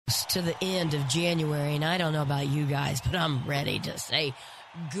close to the end of January, and I don't know about you guys, but I'm ready to say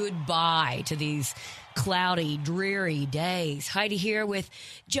goodbye to these cloudy, dreary days. Heidi here with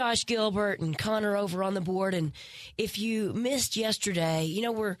Josh Gilbert and Connor over on the board. And if you missed yesterday,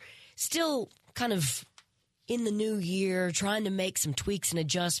 we're still kind of in the new year, trying to make some tweaks and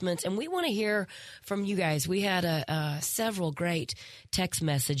adjustments, and we want to hear from you guys. We had several great text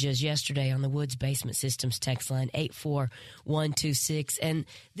messages yesterday on the Woods Basement Systems text line, 84126, and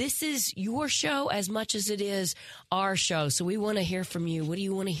this is your show as much as it is our show, so we want to hear from you. What do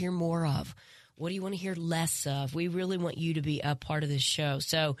you want to hear more of? What do you want to hear less of? We really want you to be a part of this show,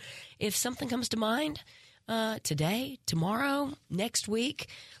 so if something comes to mind today, tomorrow, next week,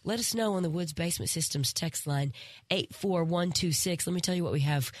 let us know on the Woods Basement Systems text line, 84126. Let me tell you what we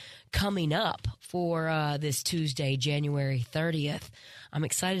have coming up for this Tuesday, January 30th. I'm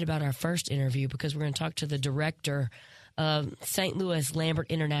excited about our first interview because we're going to talk to the director of St. Louis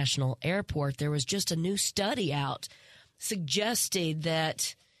Lambert International Airport. There was just a new study out suggesting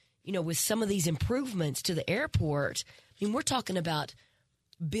that, with some of these improvements to the airport, we're talking about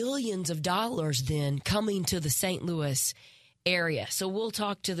billions of dollars then coming to the St. Louis area. So we'll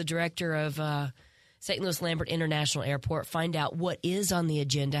talk to the director of St. Louis Lambert International Airport, find out what is on the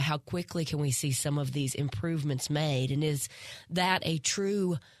agenda, how quickly can we see some of these improvements made, and is that a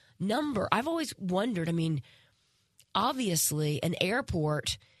true number? I've always wondered, obviously an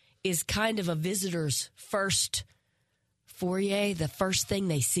airport is kind of a visitor's first foyer, the first thing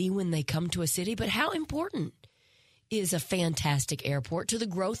they see when they come to a city, but how important is a fantastic airport to the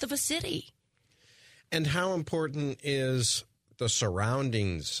growth of a city? And how important is the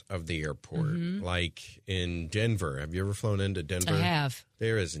surroundings of the airport? Mm-hmm. Like in Denver. Have you ever flown into Denver? I have.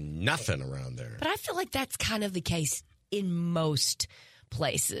 There is nothing around there. But I feel like that's kind of the case in most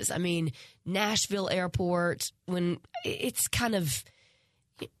places. Nashville Airport, when it's kind of,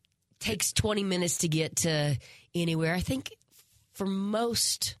 it takes 20 minutes to get to anywhere. I think for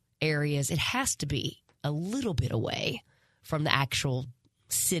most areas, it has to be a little bit away from the actual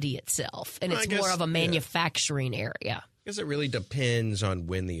city itself, and it's more of a manufacturing area. I guess it really depends on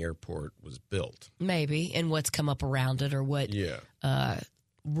when the airport was built. Maybe, and what's come up around it, or what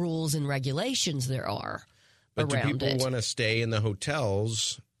rules and regulations there are but around it. Do people want to stay in the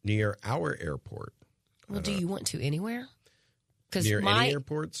hotels near our airport? Well, do you want to anywhere? Near any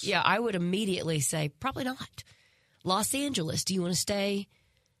airports? Yeah, I would immediately say probably not. Los Angeles, do you want to stay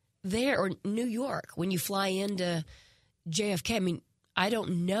there? Or New York, when you fly into JFK? I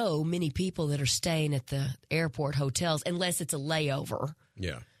don't know many people that are staying at the airport hotels unless it's a layover.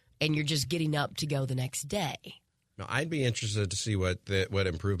 Yeah. And you're just getting up to go the next day. Now, I'd be interested to see what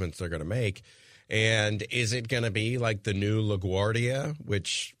improvements they're going to make. And is it going to be like the new LaGuardia,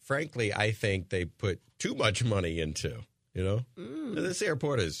 which, frankly, I think they put too much money into, This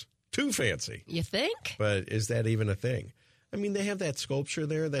airport is too fancy. You think? But is that even a thing? They have that sculpture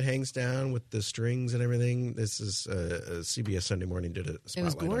there that hangs down with the strings and everything. This is CBS Sunday Morning did a spotlight. It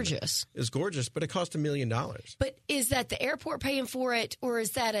was gorgeous. It was gorgeous, but it cost $1 million. But is that the airport paying for it, or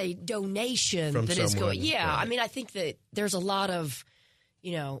is that a donation from that someone, is going? Yeah, right. I think that there's a lot of,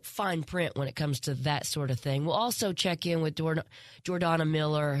 fine print when it comes to that sort of thing. We'll also check in with Jordana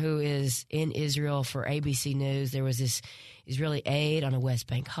Miller, who is in Israel for ABC News. There was this Israeli aid on a West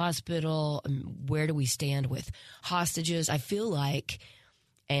Bank hospital. Where do we stand with hostages? I feel like,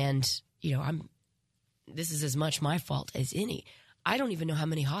 and this is as much my fault as any, I don't even know how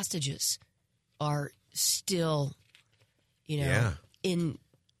many hostages are still, in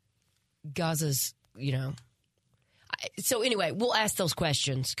Gaza's, So anyway, we'll ask those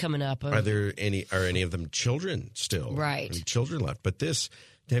questions coming up. Are any of them children still? Right. Any children left? But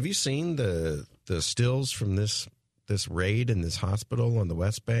have you seen the stills from this raid in this hospital on the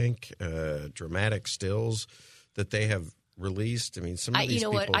West Bank? Dramatic stills that they have released. Some of these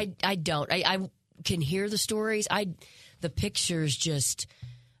people. What? I don't. I can hear the stories. The pictures just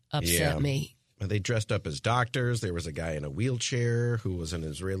upset me. They dressed up as doctors. There was a guy in a wheelchair who was an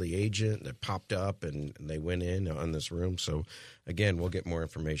Israeli agent that popped up, and they went in on this room. So, again, we'll get more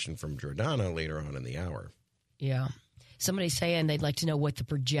information from Jordana later on in the hour. Yeah. Somebody's saying they'd like to know what the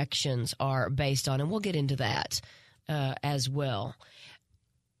projections are based on, and we'll get into that as well.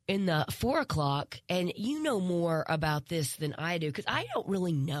 In the 4 o'clock, and you know more about this than I do, because I don't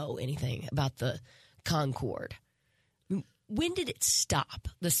really know anything about the Concorde. When did it stop?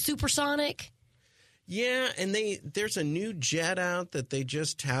 The supersonic? Yeah, and there's a new jet out that they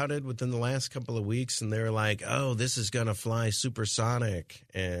just touted within the last couple of weeks, and they're like, oh, this is going to fly supersonic.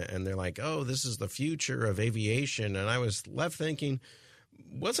 And they're like, oh, this is the future of aviation. And I was left thinking,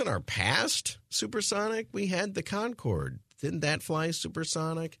 wasn't our past supersonic? We had the Concorde didn't that fly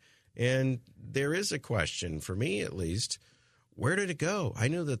supersonic? And there is a question, for me at least, where did it go? I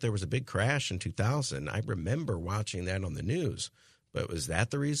knew that there was a big crash in 2000. I remember watching that on the news. But was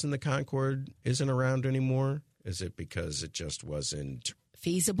that the reason the Concorde isn't around anymore? Is it because it just wasn't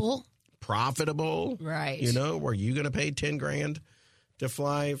feasible? Profitable? Right. You know, were you going to pay $10,000 to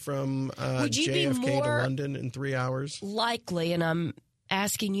fly from JFK to London in 3 hours? Likely, and I'm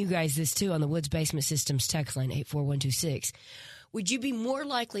asking you guys this too on the Woods Basement Systems text line 84126. Would you be more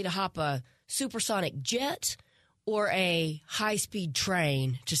likely to hop a supersonic jet or a high-speed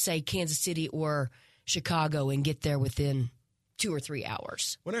train to, say, Kansas City or Chicago and get there within 2 or 3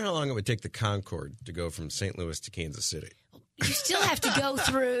 hours? I wonder how long it would take the Concorde to go from St. Louis to Kansas City. You still have to go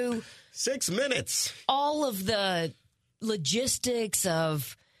through 6 minutes. All of the logistics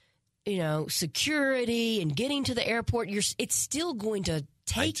of, security and getting to the airport. It's still going to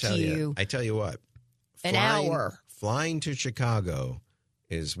take you. I tell you what, an hour. Flying to Chicago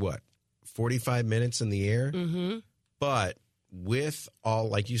is what, 45 minutes in the air? Mm-hmm. But with all,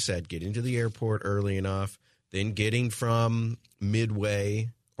 like you said, getting to the airport early enough, then getting from Midway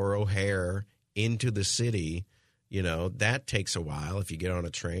or O'Hare into the city, that takes a while if you get on a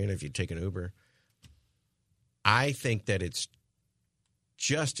train, if you take an Uber. I think that it's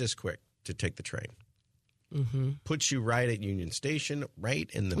just as quick to take the train. Mm-hmm. Puts you right at Union Station, right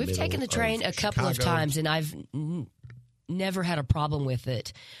in the middle. We've taken the train a couple of times, and I've never had a problem with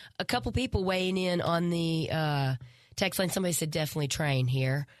it. A couple people weighing in on the text line. Somebody said definitely train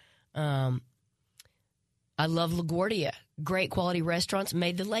here. I love LaGuardia. Great quality restaurants.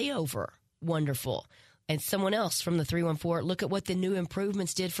 Made the layover wonderful. And someone else from the 314, look at what the new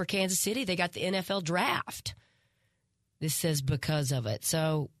improvements did for Kansas City. They got the NFL draft. This says because of it.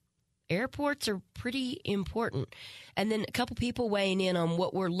 So airports are pretty important. And then a couple people weighing in on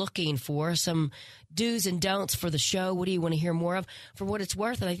what we're looking for, some do's and don'ts for the show. What do you want to hear more of? For what it's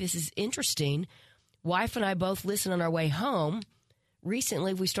worth, I think this is interesting. Wife and I both listen on our way home.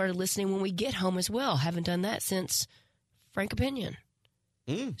 Recently, we started listening when we get home as well. Haven't done that since Frank Opinion.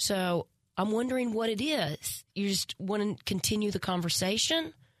 So I'm wondering what it is. You just want to continue the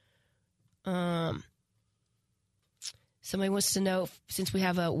conversation? Somebody wants to know, since we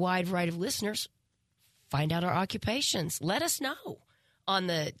have a wide variety of listeners, find out our occupations. Let us know on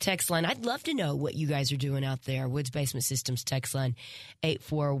the text line. I'd love to know what you guys are doing out there. Woods Basement Systems text line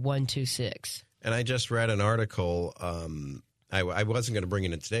 84126. And I just read an article. I wasn't going to bring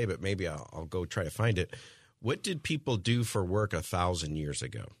it in today, but maybe I'll go try to find it. What did people do for work 1,000 years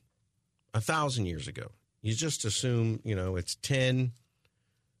ago? 1,000 years ago. You just assume, it's 10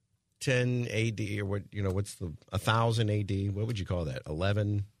 AD or what, what's the 1,000 AD? What would you call that?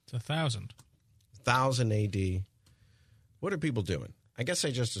 11? It's 1,000. 1,000 AD. What are people doing? I guess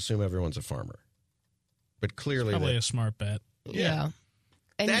I just assume everyone's a farmer. But clearly probably a smart bet. Yeah.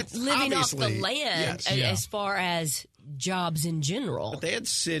 And that's living off the land as far as jobs in general. But they had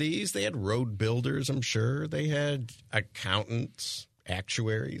cities. They had road builders, I'm sure. They had accountants,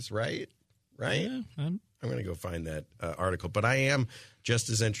 actuaries, right? Yeah, I'm going to go find that article. But I am just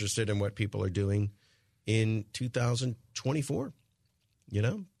as interested in what people are doing in 2024,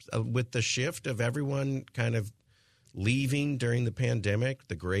 with the shift of everyone kind of leaving during the pandemic,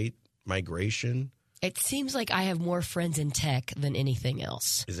 the great migration. It seems like I have more friends in tech than anything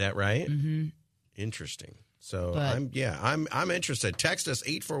else. Is that right? Mm-hmm. Interesting. So I'm interested. Text us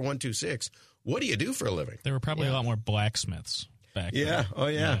 84126. What do you do for a living? There were probably a lot more blacksmiths back then. Oh,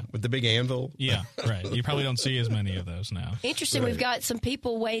 yeah. With the big anvil. Yeah, right. You probably don't see as many of those now. Interesting. Right. We've got some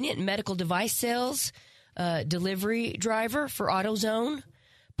people weighing in. Medical device sales, delivery driver for AutoZone,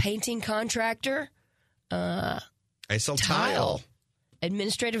 painting contractor. I sell tile.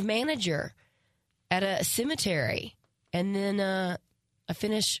 Administrative manager at a cemetery. And then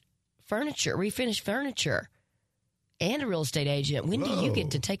refinish furniture. And a real estate agent. When do you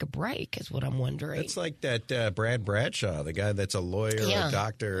get to take a break is what I'm wondering. It's like that Brad Bradshaw, the guy that's a lawyer, a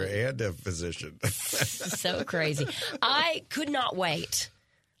doctor, and a physician. So crazy. I could not wait.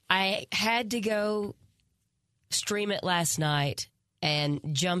 I had to go stream it last night and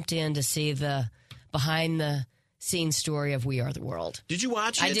jumped in to see the behind-the-scenes story of We Are the World. Did you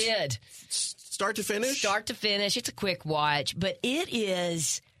watch it? I did. Start to finish? Start to finish. It's a quick watch, but it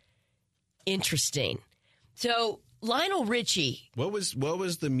is interesting. So Lionel Richie. What was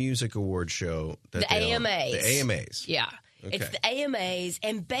the music award show? The AMAs. The AMAs. Yeah. Okay. It's the AMAs.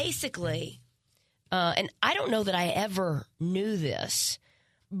 And basically, and I don't know that I ever knew this,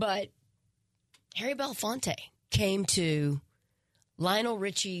 but Harry Belafonte came to Lionel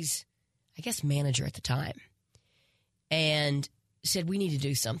Richie's, I guess, manager at the time and said, we need to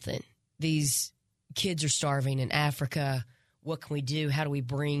do something. These kids are starving in Africa. What can we do? How do we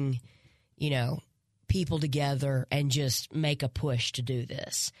bring, people together and just make a push to do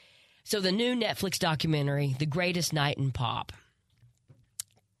this? So the new Netflix documentary, The Greatest Night in Pop,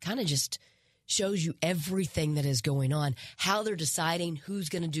 kind of just shows you everything that is going on, how they're deciding who's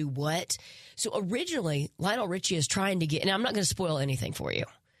going to do what. So originally, Lionel Richie is trying to get, and I'm not going to spoil anything for you.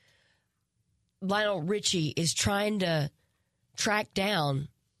 Lionel Richie is trying to track down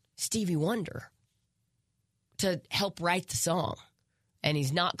Stevie Wonder to help write the song. And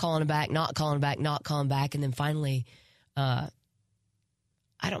he's not calling him back, not calling him back, not calling back. And then finally, I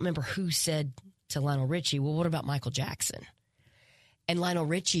don't remember who said to Lionel Richie, well, what about Michael Jackson? And Lionel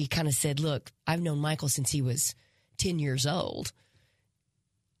Richie kind of said, look, I've known Michael since he was 10 years old.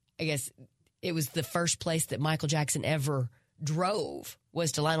 I guess it was the first place that Michael Jackson ever drove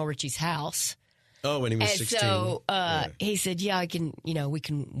was to Lionel Richie's house. Oh, when he was 16. So he said, yeah, I can, we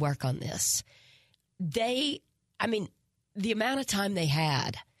can work on this. The amount of time they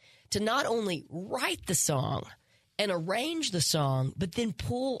had to not only write the song and arrange the song, but then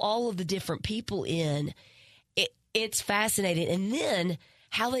pull all of the different people in, it's fascinating. And then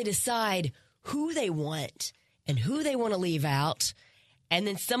how they decide who they want and who they want to leave out. And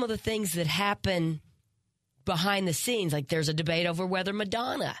then some of the things that happen behind the scenes, like there's a debate over whether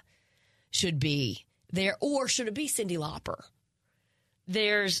Madonna should be there or should it be Cyndi Lauper.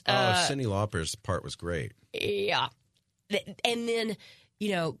 There's Cyndi Lauper's part was great. Yeah. And then,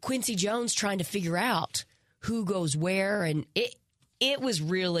 Quincy Jones trying to figure out who goes where. And it was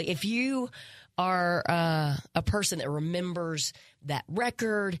really, if you are a person that remembers that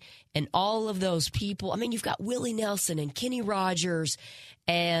record and all of those people, you've got Willie Nelson and Kenny Rogers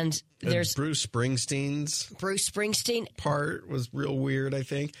and there's Bruce Springsteen's part was real weird, I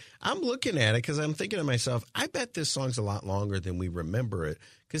think. I'm looking at it because I'm thinking to myself, I bet this song's a lot longer than we remember it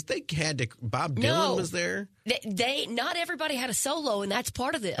because they had to. Bob Dylan was there. They not everybody had a solo, and that's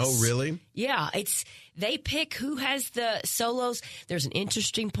part of this. Oh, really? Yeah, they pick who has the solos. There's an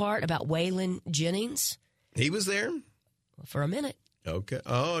interesting part about Waylon Jennings. He was there for a minute. Okay.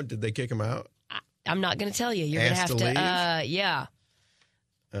 Oh, did they kick him out? I'm not going to tell you. You're going to have to. Leave? Yeah.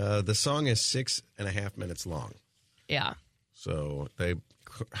 The song is 6.5 minutes long. Yeah. So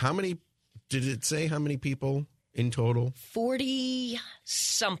how many, did it say how many people in total?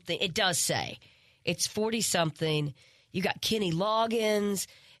 40-something. It does say. It's 40-something. You got Kenny Loggins.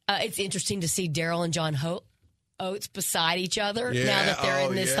 It's interesting to see Daryl and John Oates beside each other now that they're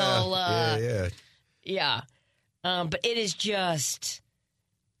in this whole. Yeah. But it is just,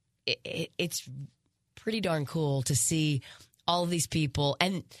 it's pretty darn cool to see all of these people.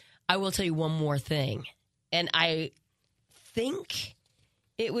 And I will tell you one more thing. And I think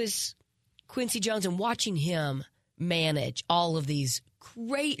it was Quincy Jones and watching him manage all of these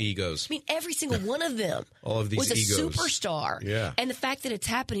great egos. Every single one of them all of these was a egos. Superstar. Yeah. And the fact that it's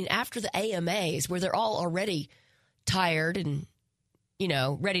happening after the AMAs where they're all already tired and,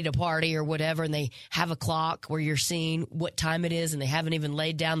 ready to party or whatever, and they have a clock where you're seeing what time it is and they haven't even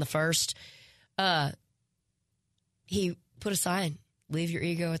laid down the first. He put a sign, leave your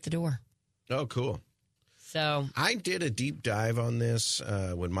ego at the door. Oh, cool. So I did a deep dive on this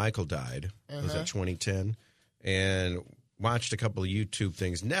when Michael died. It was in 2010. And watched a couple of YouTube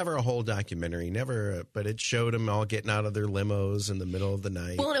things. Never a whole documentary, but it showed them all getting out of their limos in the middle of the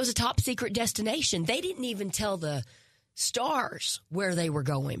night. Well, and it was a top secret destination. They didn't even tell the stars where they were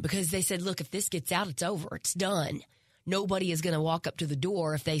going because they said, look, if this gets out, it's over. It's done. Nobody is going to walk up to the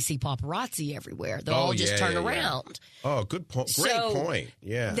door if they see paparazzi everywhere. They'll all just turn around. Oh, good point. Great point.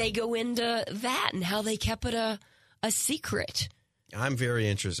 Yeah. They go into that and how they kept it a secret. I'm very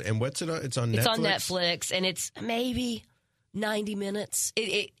interested. And what's it on? It's on Netflix? It's on Netflix, and it's maybe 90 minutes.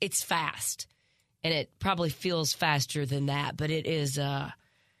 It's fast, and it probably feels faster than that, but it is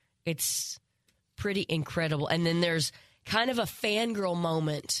it's pretty incredible. And then there's kind of a fangirl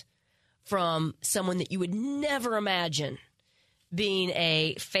moment from someone that you would never imagine being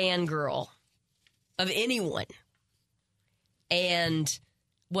a fangirl of anyone, and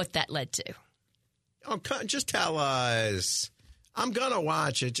what that led to. Oh, just tell us. I'm going to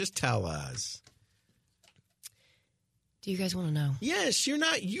watch it. Just tell us. Do you guys want to know? Yes, you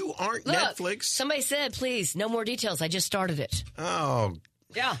aren't Look, Netflix. Somebody said, please, no more details. I just started it. Oh,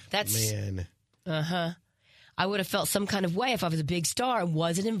 yeah, that's man. I would have felt some kind of way if I was a big star and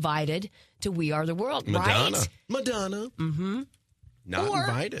wasn't invited to We Are the World, right? Madonna. Mm-hmm. Not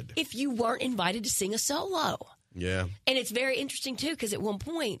invited. If you weren't invited to sing a solo. Yeah. And it's very interesting, too, because at one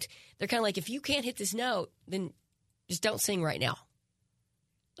point, they're kind of like, if you can't hit this note, then just don't sing right now.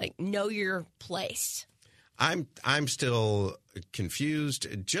 Like, know your place. I'm still confused,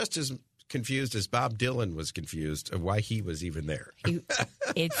 just as confused as Bob Dylan was confused of why he was even there.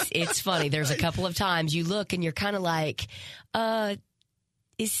 It's funny. There's a couple of times you look and you're kind of like,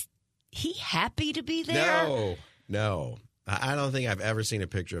 is he happy to be there? No. I don't think I've ever seen a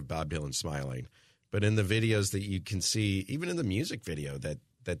picture of Bob Dylan smiling. But in the videos that you can see, even in the music video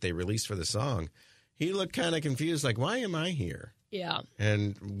that they released for the song, he looked kind of confused, like, why am I here? Yeah.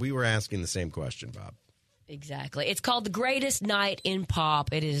 And we were asking the same question, Bob. Exactly. It's called The Greatest Night in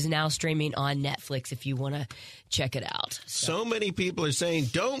Pop. It is now streaming on Netflix if you want to check it out. So many people are saying,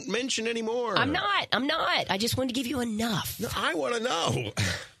 don't mention anymore. I'm not. I just wanted to give you enough. No, I want to know.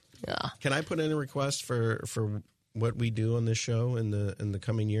 Yeah. Can I put in a request for what we do on this show in the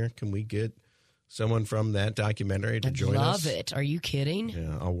coming year? Can we get someone from that documentary to join us? Love it. Are you kidding?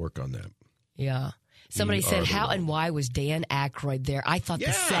 Yeah, I'll work on that. Yeah. Somebody said, how and why was Dan Aykroyd there? I thought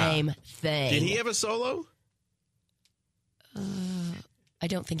the same thing. Did he have a solo? I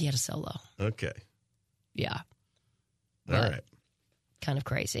don't think he had a solo. Okay. Yeah. All right. Kind of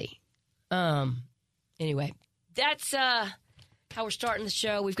crazy. Anyway, that's how we're starting the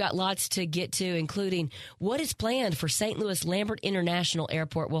show. We've got lots to get to, including what is planned for St. Louis Lambert International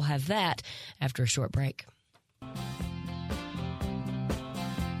Airport. We'll have that after a short break.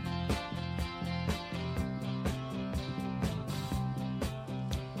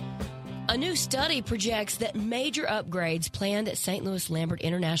 A new study projects that major upgrades planned at St. Louis Lambert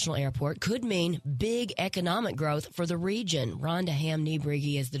International Airport could mean big economic growth for the region. Rhonda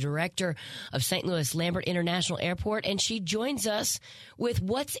Ham-Niebrigi is the director of St. Louis Lambert International Airport, and she joins us with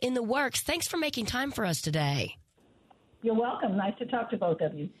what's in the works. Thanks for making time for us today. You're welcome. Nice to talk to both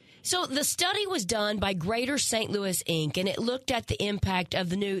of you. So the study was done by Greater St. Louis, Inc., and it looked at the impact of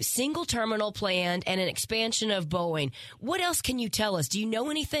the new single terminal plan and an expansion of Boeing. What else can you tell us? Do you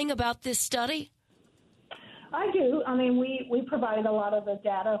know anything about this study? I do. I mean, we provided a lot of the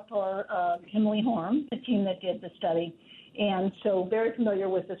data for Himley Horn, the team that did the study, and so very familiar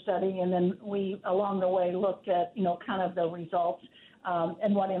with the study. And then we, along the way, looked at, kind of the results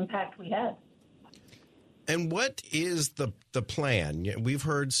and what impact we had. And what is the plan? We've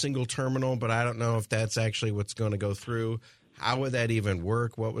heard single terminal, but I don't know if that's actually what's going to go through. How would that even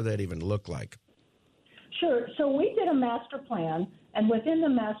work? What would that even look like? Sure. So we did a master plan, and within the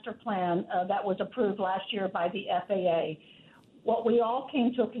master plan that was approved last year by the FAA, what we all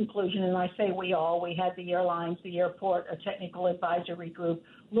came to a conclusion, and I say we had the airlines, the airport, a technical advisory group,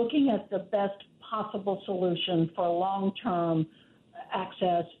 looking at the best possible solution for long-term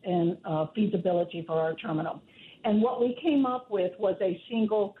access and feasibility for our terminal. And what we came up with was a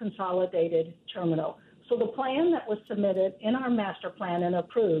single consolidated terminal. So the plan that was submitted in our master plan and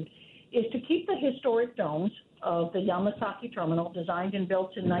approved is to keep the historic domes of the Yamasaki terminal, designed and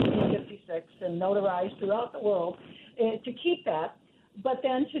built in 1956 and notarized throughout the world, to keep that, but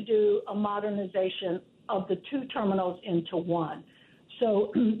then to do a modernization of the two terminals into one.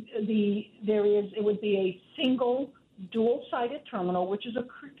 So it would be a single dual-sided terminal, which is a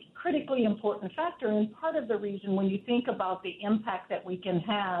critically important factor, and part of the reason when you think about the impact that we can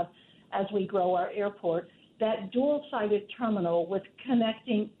have as we grow our airport, that dual-sided terminal with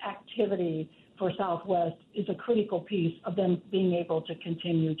connecting activity for Southwest is a critical piece of them being able to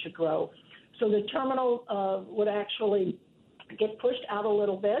continue to grow. So the terminal would actually get pushed out a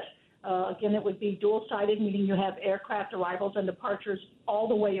little bit. Again, it would be dual-sided, meaning you have aircraft arrivals and departures all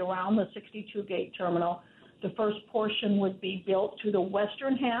the way around the 62-gate terminal. The first portion would be built to the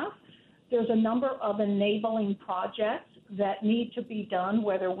western half. There's a number of enabling projects that need to be done,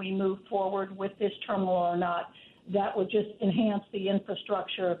 whether we move forward with this terminal or not, that would just enhance the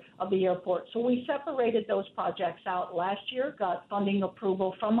infrastructure of the airport. So we separated those projects out last year, got funding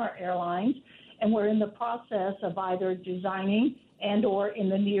approval from our airlines, and we're in the process of either designing and or in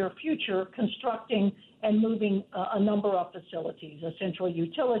the near future constructing and moving a number of facilities, a central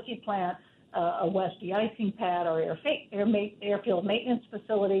utility plant, a west de-icing pad, our airfield maintenance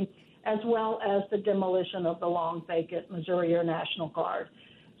facility, as well as the demolition of the long vacant Missouri Air National Guard.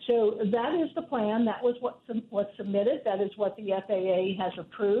 So that is the plan. That was what's submitted. That is what the FAA has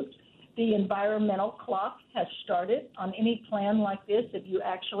approved. The environmental clock has started on any plan like this. If you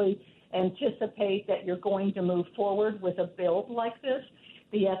actually anticipate that you're going to move forward with a build like this,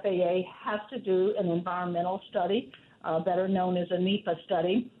 the FAA has to do an environmental study, better known as a NEPA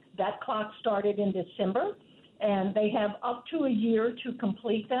study. That clock started in December, and they have up to a year to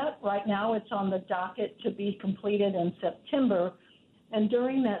complete that. Right now it's on the docket to be completed in September, and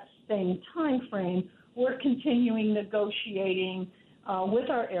during that same time frame, we're continuing negotiating with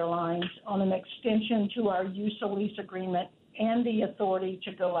our airlines on an extension to our use of lease agreement and the authority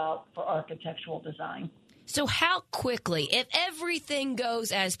to go out for architectural design. So how quickly, if everything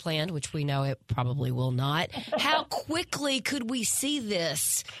goes as planned, which we know it probably will not, how quickly could we see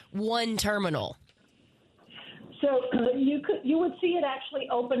this one terminal? So you would see it actually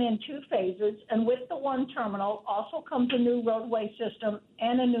open in two phases, and with the one terminal also comes a new roadway system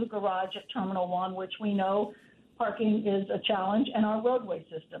and a new garage at Terminal 1, which we know parking is a challenge and our roadway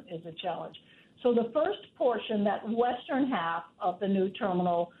system is a challenge. So the first portion, that western half of the new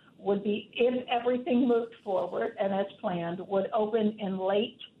terminal, would be, if everything moved forward and as planned, would open in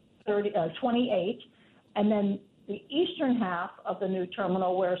late 28, and then the eastern half of the new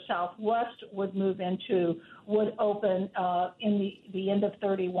terminal, where Southwest would move into, would open in the end of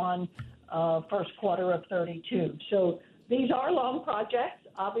 31, first quarter of 32. So these are long projects.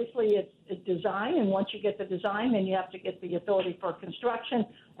 Obviously, it's design, and once you get the design, then you have to get the authority for construction.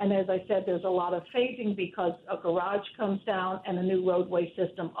 And as I said, there's a lot of phasing because a garage comes down and a new roadway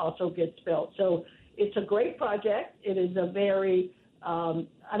system also gets built. So it's a great project. It is a very,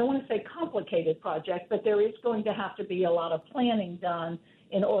 I don't want to say complicated project, but there is going to have to be a lot of planning done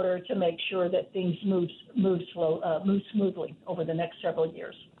in order to make sure that things move smoothly over the next several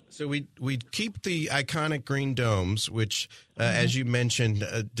years. So we keep the iconic green domes, which, as you mentioned,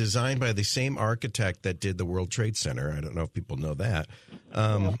 designed by the same architect that did the World Trade Center. I don't know if people know that.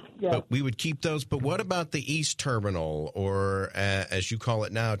 But we would keep those. But what about the East Terminal, or as you call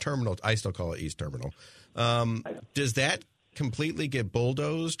it now, Terminal? I still call it East Terminal. Does that completely get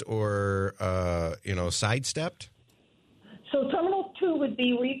bulldozed or sidestepped? So Terminal 2 would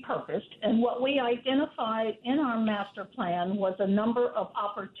be repurposed, and what we identified in our master plan was a number of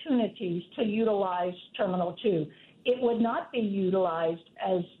opportunities to utilize Terminal 2. It would not be utilized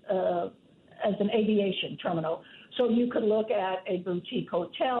as an aviation terminal. So you could look at a boutique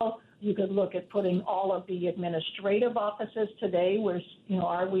hotel. You could look at putting all of the administrative offices today, where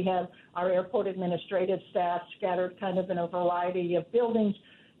we have our airport administrative staff scattered kind of in a variety of buildings.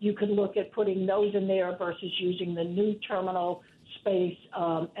 You could look at putting those in there versus using the new terminal space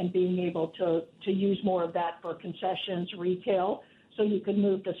and being able to use more of that for concessions, retail. So you could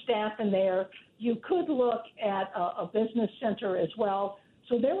move the staff in there. You could look at a business center as well.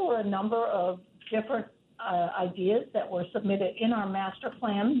 So there were a number of different ideas that were submitted in our master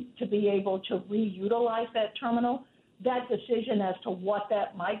plan to be able to reutilize that terminal. That decision as to what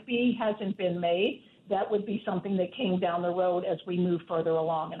that might be hasn't been made. That would be something that came down the road as we move further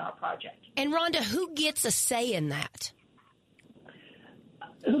along in our project. And Rhonda, who gets a say in that?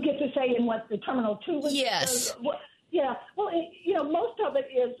 Who gets a say in what the Terminal 2 was? Yes. Most of it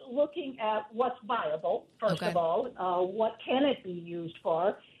is looking at what's viable, first of all. What can it be used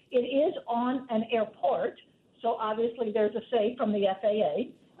for? It is on an airport, so obviously there's a say from the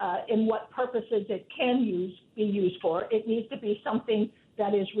FAA in what purposes it can be used for. It needs to be something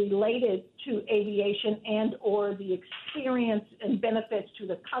that is related to aviation and or the experience and benefits to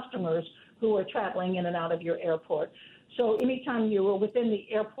the customers who are traveling in and out of your airport. So anytime you are within the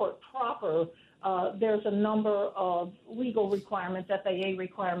airport proper, there's a number of legal requirements, FAA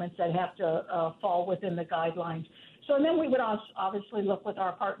requirements that have to fall within the guidelines. So and then we would obviously look with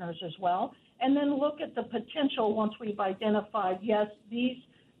our partners as well, and then look at the potential once we've identified, yes, these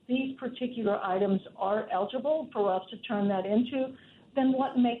particular items are eligible for us to turn that into. Then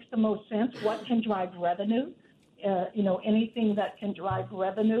what makes the most sense? What can drive revenue? Anything that can drive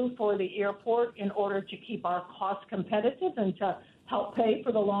revenue for the airport in order to keep our costs competitive and to help pay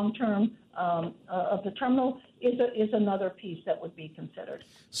for the long term of the terminal is another piece that would be considered.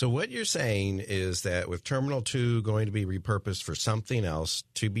 So what you're saying is that with Terminal 2 going to be repurposed for something else,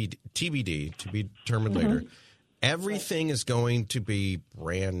 to be TBD, to be determined later, everything is going to be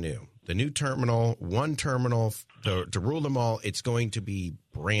brand new. The new terminal, one terminal, to rule them all, it's going to be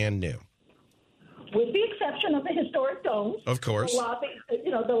brand new. With the exception of the historic domes. Of course.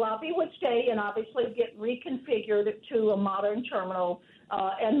 The lobby would stay and obviously get reconfigured to a modern terminal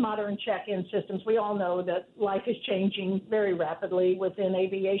and modern check-in systems. We all know that life is changing very rapidly within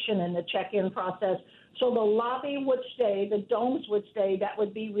aviation and the check-in process. So the lobby would stay, the domes would stay, that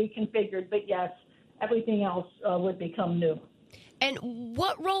would be reconfigured. But yes, everything else would become new. And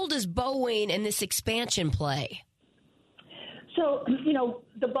what role does Boeing in this expansion play? So,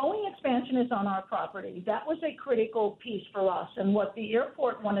 the Boeing expansion is on our property. That was a critical piece for us. And what the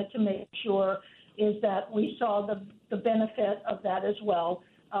airport wanted to make sure is that we saw the benefit of that as well.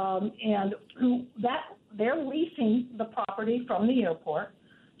 And they're leasing the property from the airport.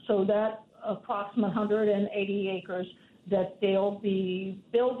 So that approximate 180 acres that they'll be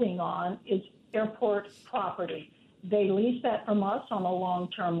building on is airport property. They lease that from us on a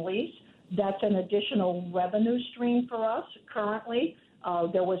long-term lease. That's an additional revenue stream for us currently.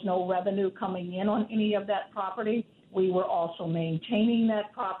 There was no revenue coming in on any of that property. We were also maintaining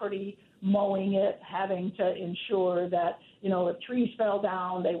that property, mowing it, having to ensure that, if trees fell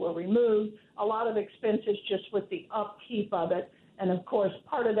down, they were removed. A lot of expenses just with the upkeep of it. And, of course,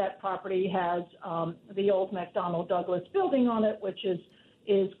 part of that property has the old McDonnell Douglas building on it, which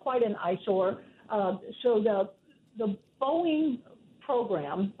is quite an eyesore. So the Boeing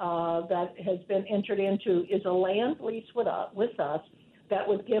program that has been entered into is a land lease with us that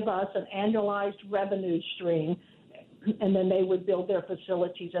would give us an annualized revenue stream, and then they would build their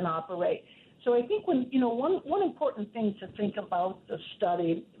facilities and operate. So I think one important thing to think about the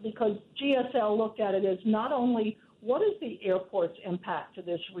study, because GSL looked at it, is not only what is the airport's impact to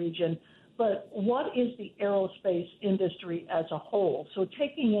this region, but what is the aerospace industry as a whole? So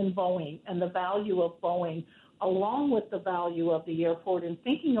taking in Boeing and the value of Boeing along with the value of the airport and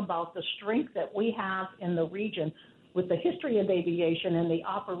thinking about the strength that we have in the region with the history of aviation and the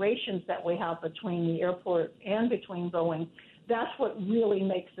operations that we have between the airport and between Boeing, that's what really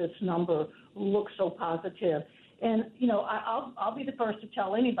makes this number look so positive. And, I'll be the first to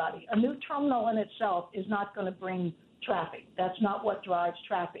tell anybody, a new terminal in itself is not going to bring traffic. That's not what drives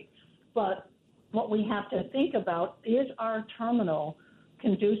traffic. But what we have to think about is our terminal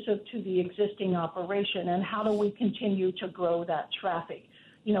conducive to the existing operation, and how do we continue to grow that traffic?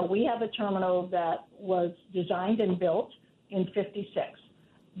 We have a terminal that was designed and built in 56.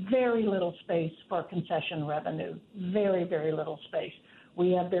 Very little space for concession revenue, very, very little space.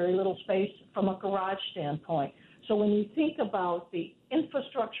 We have very little space from a garage standpoint. So when you think about the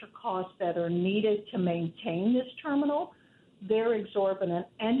infrastructure costs that are needed to maintain this terminal, they're exorbitant,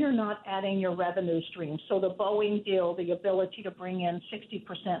 and you're not adding your revenue stream. So the Boeing deal, the ability to bring in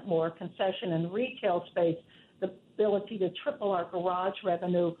 60% more concession and retail space, the ability to triple our garage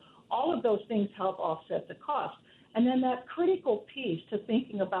revenue, all of those things help offset the cost. And then that critical piece to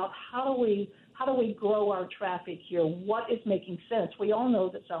thinking about how do we grow our traffic here? What is making sense? We all know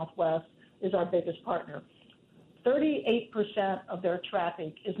that Southwest is our biggest partner. 38% of their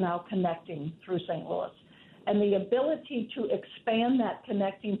traffic is now connecting through St. Louis. And the ability to expand that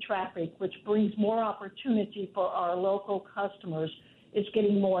connecting traffic, which brings more opportunity for our local customers, is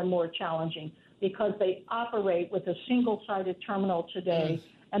getting more and more challenging because they operate with a single-sided terminal today,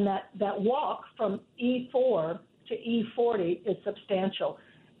 and that walk from E4 to E40 is substantial.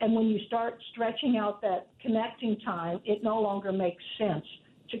 And when you start stretching out that connecting time, it no longer makes sense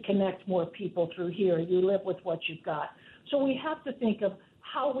to connect more people through here. You live with what you've got. So we have to think of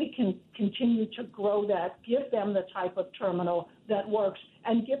how we can continue to grow that, give them the type of terminal that works,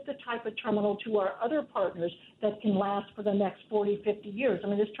 and give the type of terminal to our other partners that can last for the next 40, 50 years. I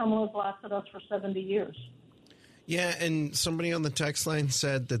mean, this terminal has lasted us for 70 years. Yeah, and somebody on the text line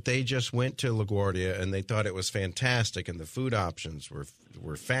said that they just went to LaGuardia and they thought it was fantastic and the food options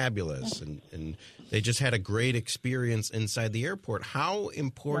were fabulous and they just had a great experience inside the airport. How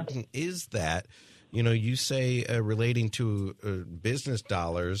important is that? You say relating to business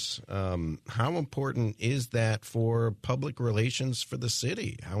dollars, how important is that for public relations for the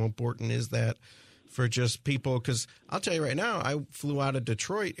city? How important is that for just people? Because I'll tell you right now, I flew out of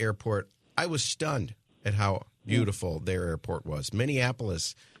Detroit airport. I was stunned at how beautiful their airport was.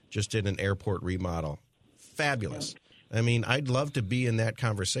 Minneapolis just did an airport remodel. Fabulous. I mean, I'd love to be in that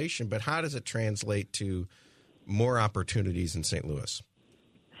conversation, but how does it translate to more opportunities in St. Louis?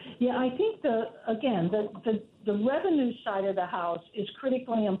 Yeah, I think the revenue side of the house is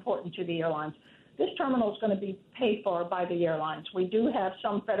critically important to the airlines. This terminal is going to be paid for by the airlines. We do have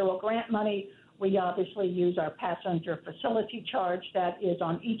some federal grant money. We obviously use our passenger facility charge that is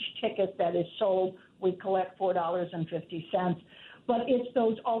on each ticket that is sold. We collect $4.50. But it's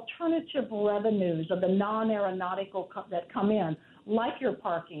those alternative revenues of the non-aeronautical that come in, like your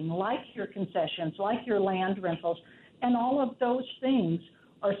parking, like your concessions, like your land rentals, and all of those things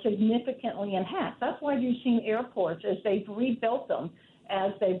are significantly enhanced. That's why you've seen airports, as they've rebuilt them,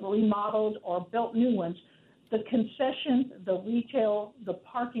 as they've remodeled or built new ones, the concessions, the retail, the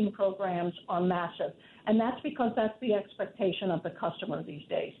parking programs are massive. And that's because that's the expectation of the customer these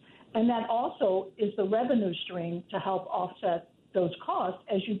days. And that also is the revenue stream to help offset those costs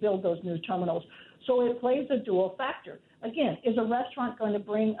as you build those new terminals. So it plays a dual factor. Again, is a restaurant going to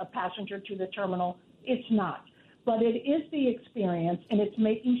bring a passenger to the terminal? It's not. But it is the experience, and it's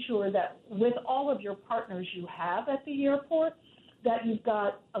making sure that with all of your partners you have at the airport, that you've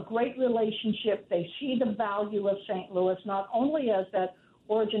got a great relationship. They see the value of St. Louis, not only as that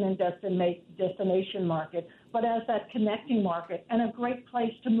origin and destination market, but as that connecting market and a great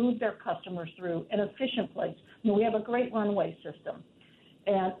place to move their customers through, an efficient place. We have a great runway system,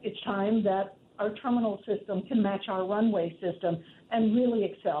 and it's time that our terminal system can match our runway system and really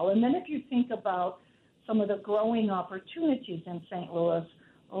excel. And then if you think about some of the growing opportunities in St. Louis,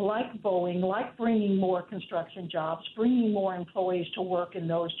 like Boeing, like bringing more construction jobs, bringing more employees to work in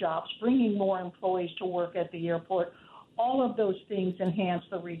those jobs, bringing more employees to work at the airport, all of those things enhance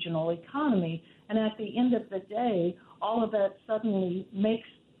the regional economy. And at the end of the day, all of that suddenly makes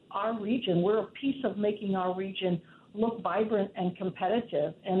our region, we're a piece of making our region look vibrant and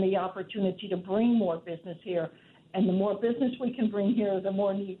competitive, and the opportunity to bring more business here. And the more business we can bring here, the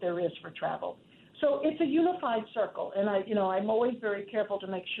more need there is for travel. So it's a unified circle, and I'm always very careful to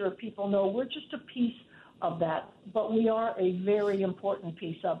make sure people know we're just a piece of that, but we are a very important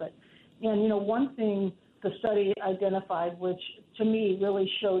piece of it. And, one thing the study identified, which to me really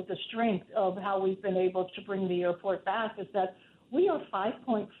showed the strength of how we've been able to bring the airport back, is that we are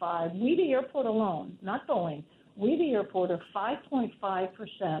 5.5, we the airport alone, not Boeing, we the airport are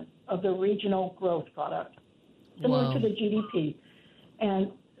 5.5% of the regional growth product, similar to the GDP.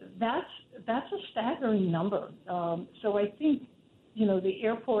 And that's a staggering number. So I think, the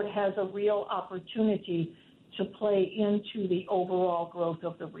airport has a real opportunity to play into the overall growth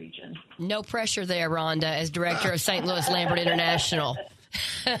of the region. No pressure there, Rhonda, as director of St. Louis Lambert International.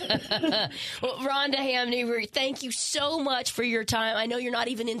 Well, Rhonda Hamney, thank you so much for your time. I know you're not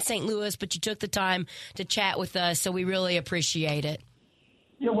even in St. Louis, but you took the time to chat with us, so we really appreciate it.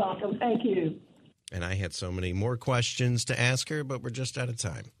 You're welcome. Thank you. And I had so many more questions to ask her, but we're just out of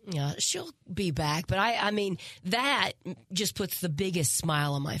time. Yeah, she'll be back. But I mean, that just puts the biggest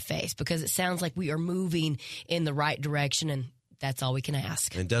smile on my face because it sounds like we are moving in the right direction, and that's all we can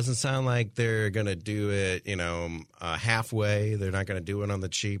ask. It doesn't sound like they're going to do it, halfway. They're not going to do it on the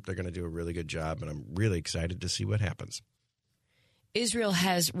cheap. They're going to do a really good job, and I'm really excited to see what happens. Israel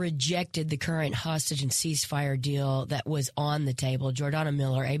has rejected the current hostage and ceasefire deal that was on the table. Jordana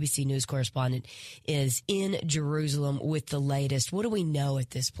Miller, ABC News correspondent, is in Jerusalem with the latest. What do we know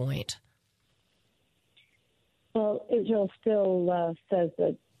at this point? Well, Israel still says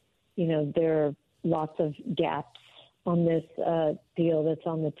that, there are lots of gaps on this deal that's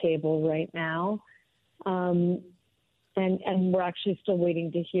on the table right now. And we're actually still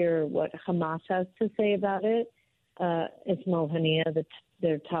waiting to hear what Hamas has to say about it. Ismail Haniyeh,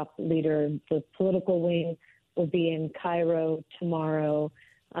 their top leader, the political wing, will be in Cairo tomorrow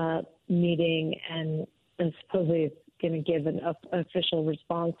meeting and supposedly is going to give an official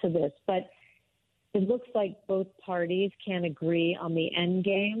response to this. But it looks like both parties can agree on the end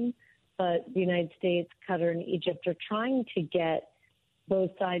game, but the United States, Qatar, and Egypt are trying to get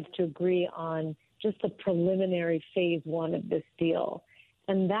both sides to agree on just the preliminary phase one of this deal.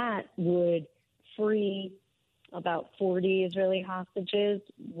 And that would free about 40 Israeli hostages,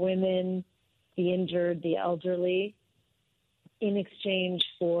 women, the injured, the elderly, in exchange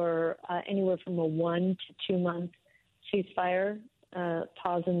for anywhere from a 1 to 2 month ceasefire,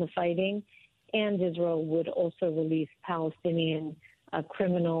 pause in the fighting. And Israel would also release Palestinian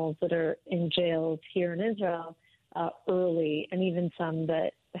criminals that are in jails here in Israel early, and even some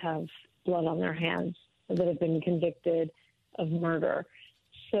that have blood on their hands that have been convicted of murder.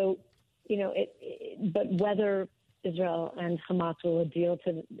 So, but whether Israel and Hamas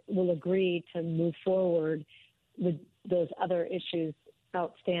will agree to move forward with those other issues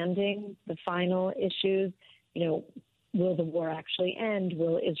outstanding, the final issues, will the war actually end?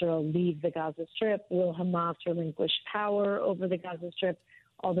 Will Israel leave the Gaza Strip? Will Hamas relinquish power over the Gaza Strip?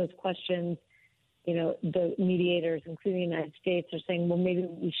 All those questions, the mediators, including the United States, are saying, well, maybe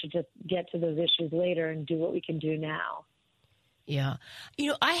we should just get to those issues later and do what we can do now. Yeah.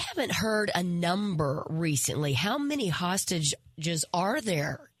 I haven't heard a number recently. How many hostages are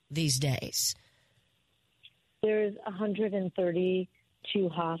there these days? There's 132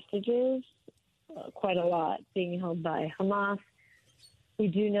 hostages, quite a lot, being held by Hamas. We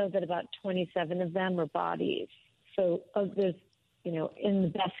do know that about 27 of them are bodies. So there's, in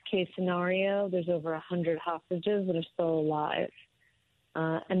the best case scenario, there's over 100 hostages that are still alive.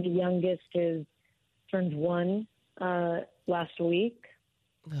 And the youngest turned 1 last week.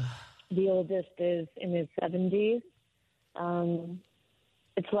 The oldest is in his 70s.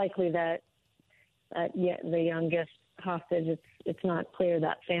 It's likely that the youngest hostage, it's not clear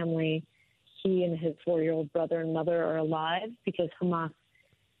that family, he and his 4-year-old brother and mother are alive because Hamas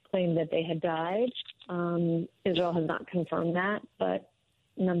claimed that they had died. Israel has not confirmed that, but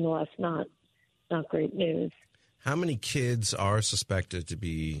nonetheless not great news. How many kids are suspected to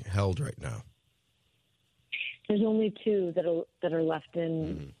be held right now? There's only 2 that are left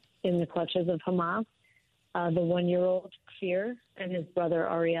in the clutches of Hamas. The 1-year-old Kfir and his brother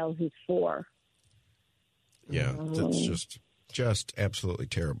Ariel, who's 4. Yeah, that's just Just absolutely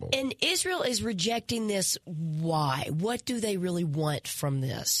terrible. And Israel is rejecting this. Why? What do they really want from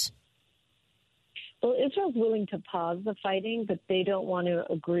this? Well, Israel's willing to pause the fighting, but they don't want to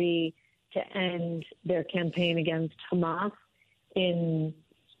agree to end their campaign against Hamas in,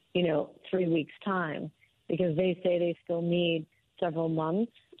 3 weeks' time, because they say they still need several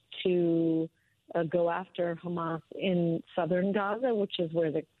months to go after Hamas in southern Gaza, which is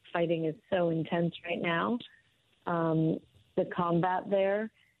where the fighting is so intense right now, the combat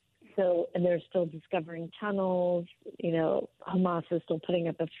there. So, and they're still discovering tunnels. Hamas is still putting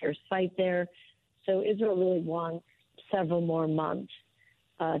up a fierce fight there. So Israel really wants several more months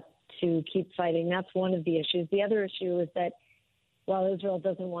to keep fighting. That's one of the issues. The other issue is that while Israel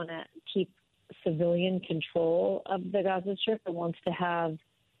doesn't want to keep civilian control of the Gaza Strip, it wants to have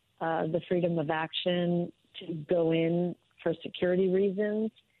the freedom of action to go in for security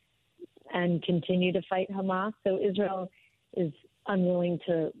reasons and continue to fight Hamas. So Israel is unwilling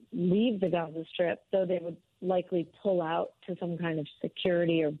to leave the Gaza Strip, though they would likely pull out to some kind of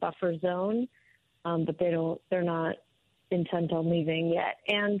security or buffer zone. But they're not intent on leaving yet.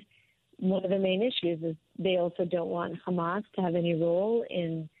 And one of the main issues is they also don't want Hamas to have any role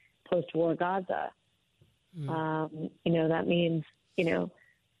in post-war Gaza. That means,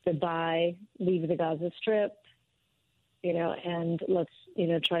 goodbye, leave the Gaza Strip, and let's,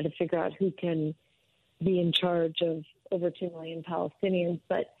 try to figure out who can be in charge of over 2 million Palestinians.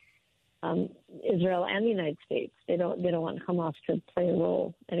 But Israel and the United States, they don't want Hamas to play a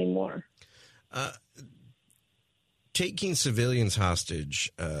role anymore. Taking civilians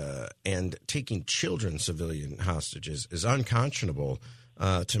hostage and taking children civilian hostages is unconscionable.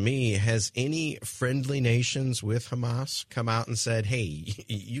 To me, has any friendly nations with Hamas come out and said, hey,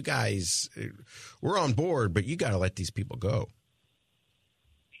 you guys, we're on board, but you got to let these people go?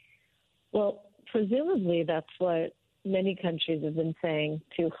 Well, presumably that's what many countries have been saying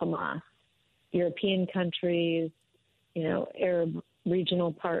to Hamas. European countries, Arab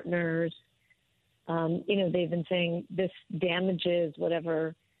regional partners. They've been saying this damages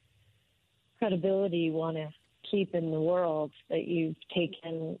whatever credibility you want to keep in the world, that you've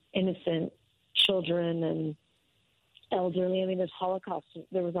taken innocent children and elderly. I mean, there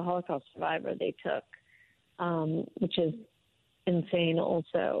was a Holocaust survivor they took, which is insane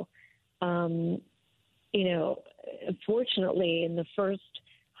also. Fortunately, in the first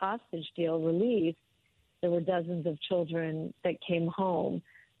hostage deal released, there were dozens of children that came home.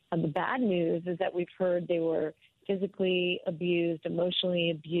 The bad news is that we've heard they were physically abused,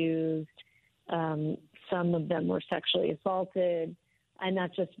 emotionally abused. Some of them were sexually assaulted, and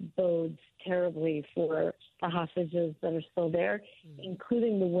that just bodes terribly for the hostages that are still there,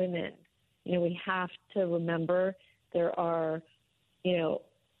 including the women. We have to remember there are,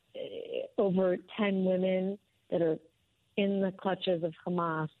 over 10 women that are in the clutches of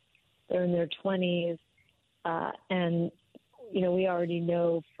Hamas. They're in their 20s, and we already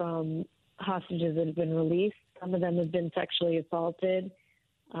know from hostages that have been released, some of them have been sexually assaulted.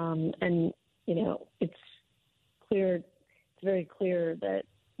 It's very clear that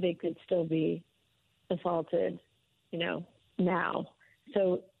they could still be assaulted, now.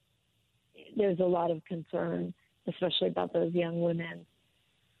 So there's a lot of concern, especially about those young women.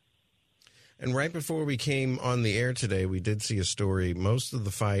 And right before we came on the air today, we did see a story. Most of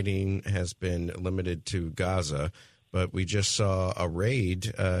the fighting has been limited to Gaza, but we just saw a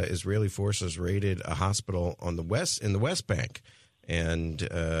raid. Israeli forces raided a hospital in the West Bank and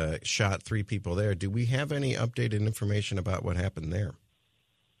shot 3 people there. Do we have any updated information about what happened there?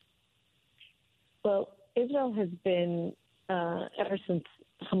 Well, Israel has been, ever since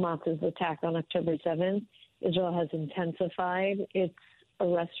Hamas's attack on October 7th, Israel has intensified its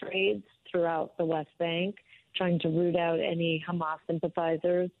arrest raids throughout the West Bank, trying to root out any Hamas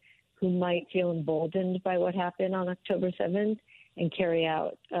sympathizers who might feel emboldened by what happened on October 7th and carry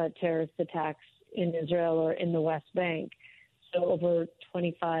out terrorist attacks in Israel or in the West Bank. So over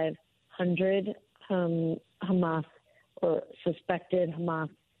 2,500 Hamas or suspected Hamas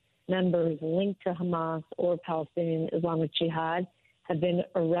members linked to Hamas or Palestinian Islamic Jihad have been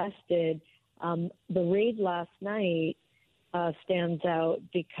arrested. The raid last night stands out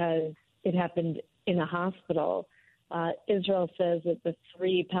because it happened in a hospital. Israel says that the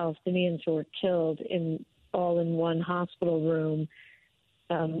 3 Palestinians who were killed all in one hospital room,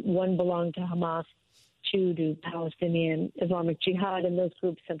 one belonged to Hamas, 2 to Palestinian Islamic Jihad, and those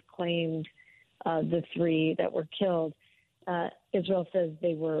groups have claimed the 3 that were killed. Israel says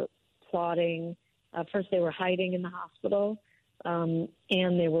they were plotting. First, they were hiding in the hospital, and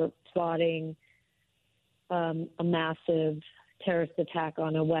they were plotting a massive terrorist attack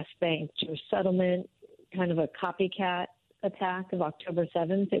on a West Bank Jewish settlement, kind of a copycat attack of October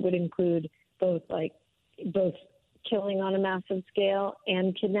 7th, it would include both killing on a massive scale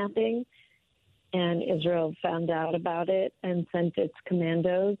and kidnapping. And Israel found out about it and sent its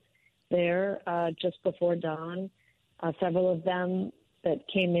commandos there just before dawn. Several of them that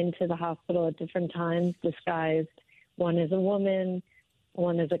came into the hospital at different times, disguised. One is a woman,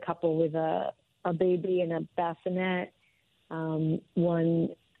 one is a couple with a baby in a bassinet, one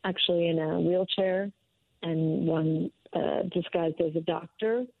actually in a wheelchair, and one disguised as a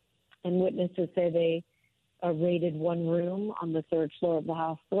doctor. And witnesses say they raided one room on the third floor of the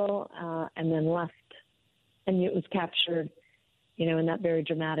hospital and then left. And it was captured, in that very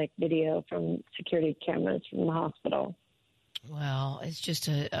dramatic video from security cameras from the hospital. Wow, it's just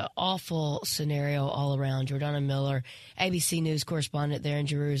an awful scenario all around. Jordana Miller, ABC News correspondent there in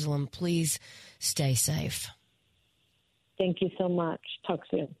Jerusalem. Please stay safe. Thank you so much. Talk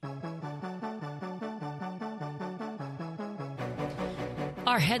soon.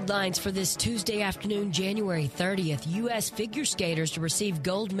 Our headlines for this Tuesday afternoon, January 30th. U.S. figure skaters to receive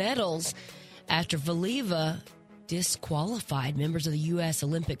gold medals after Valieva disqualified. Members of the U.S.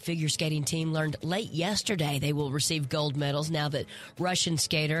 Olympic figure skating team learned late yesterday they will receive gold medals now that Russian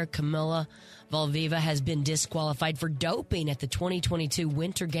skater Kamila Valieva has been disqualified for doping at the 2022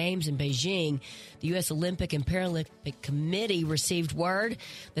 Winter Games in Beijing. The U.S. Olympic and Paralympic Committee received word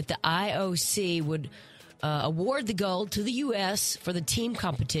that the IOC would award the gold to the U.S. for the team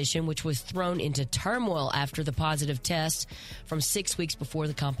competition, which was thrown into turmoil after the positive test from 6 weeks before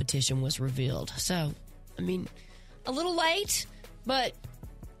the competition was revealed. So, a little late, but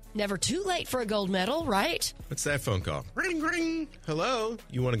never too late for a gold medal, right? What's that phone call? Ring, ring. Hello?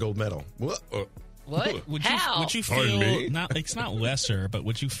 You want a gold medal? What? What? Would How? you feel, it's not lesser, but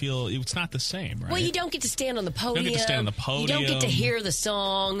would you feel it's not the same, right? Well, you don't get to stand on the podium. You don't get to stand on the podium. You don't get to hear the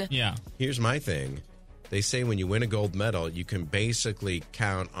song. Yeah. Here's my thing. They say when you win a gold medal, you can basically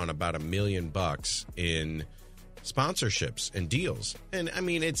count on about $1 million in sponsorships and deals. And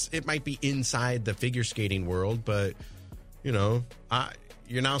it might be inside the figure skating world, but you're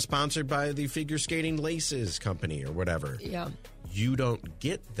now sponsored by the figure skating laces company or whatever. Yeah. You don't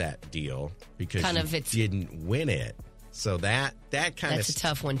get that deal because you didn't win it. So that's a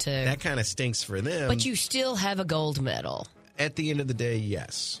tough one too. That kind of stinks for them. But you still have a gold medal. At the end of the day,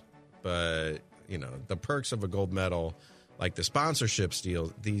 yes. But the perks of a gold medal, like the sponsorship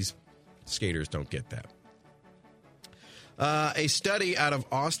deal, these skaters don't get that. A study out of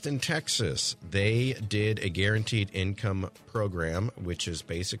Austin, Texas, they did a guaranteed income program, which is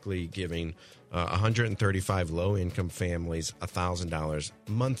basically giving 135 low-income families $1,000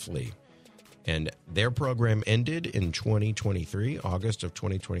 monthly. And their program ended in 2023, August of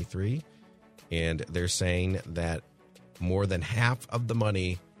 2023. And they're saying that more than half of the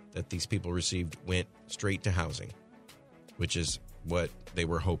money that these people received went straight to housing, which is what they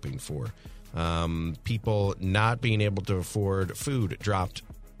were hoping for. People not being able to afford food dropped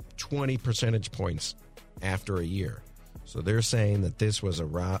 20 percentage points after a year. So they're saying that this was a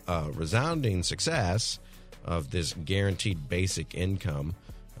resounding success of this guaranteed basic income.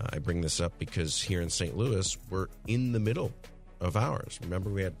 I bring this up because here in St. Louis, we're in the middle of ours. Remember,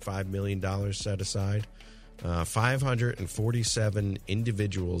 we had $5 million set aside. 547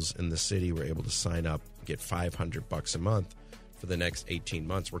 individuals in the city were able to sign up, get $500 a month for the next 18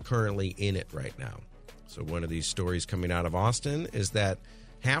 months. We're currently in it right now. So one of these stories coming out of Austin is that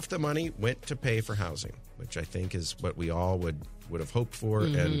half the money went to pay for housing, which I think is what we all would have hoped for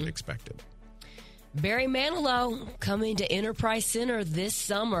and expected. Barry Manilow coming to Enterprise Center this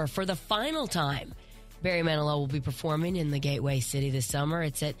summer for the final time. Barry Manilow will be performing in the Gateway City this summer.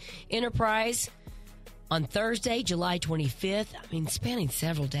 It's at Enterprise on Thursday, July 25th. Spanning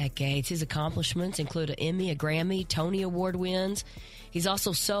several decades. His accomplishments include an Emmy, a Grammy, Tony Award wins. He's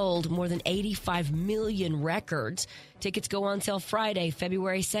also sold more than 85 million records. Tickets go on sale Friday,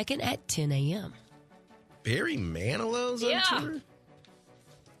 February 2nd at 10 a.m. Barry Manilow's on tour?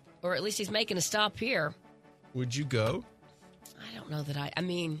 Or at least he's making a stop here. Would you go? I don't know that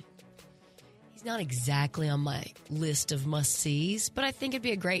he's not exactly on my list of must-sees, but I think it'd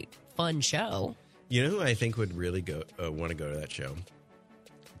be a great, fun show. You know who I think would really want to go to that show?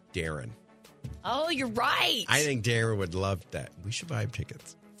 Darren. Oh, you're right. I think Darren would love that. We should buy him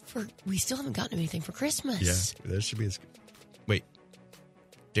tickets. We still haven't gotten anything for Christmas. Yeah, that should be. Wait,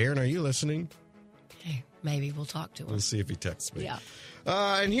 Darren, are you listening? Hey, maybe we'll talk to him. We'll see if he texts me. Yeah.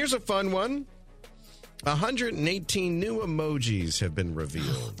 And here's a fun one. 118 new emojis have been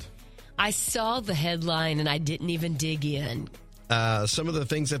revealed. I saw the headline and I didn't even dig in. Some of the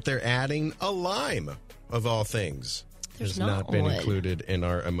things that they're adding, a lime, of all things, There's has not been one. included in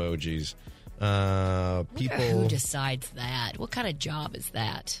our emojis. People. Who decides that? What kind of job is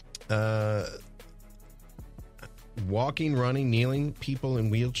that? Walking, running, kneeling, people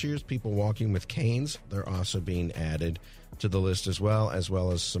in wheelchairs, people walking with canes. They're also being added to the list as well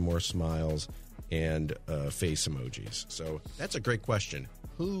as some more smiles and face emojis. So that's a great question.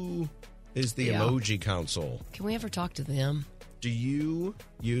 Who is the emoji council? Can we ever talk to them? Do you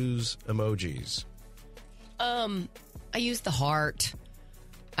use emojis? I use the heart.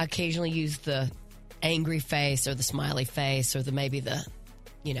 I occasionally use the angry face or the smiley face or maybe the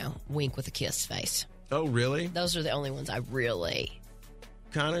wink with a kiss face. Oh, really? Those are the only ones I really...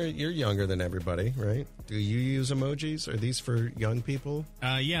 Connor, you're younger than everybody, right? Do you use emojis? Are these for young people?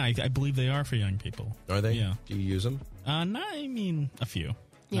 Yeah, I believe they are for young people. Are they? Yeah. Do you use them? No, I mean, a few.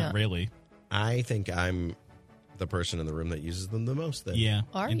 Yeah. Not really. I think I'm the person in the room that uses them the most. Then. Yeah.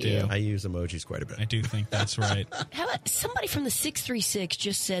 Are I you? do. I use emojis quite a bit. I do think that's right. How about somebody from the 636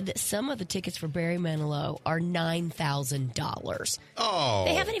 just said that some of the tickets for Barry Manilow are $9,000. Oh.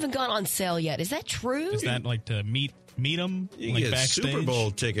 They haven't even gone on sale yet. Is that true? Is that like to meet them? You like get backstage? Super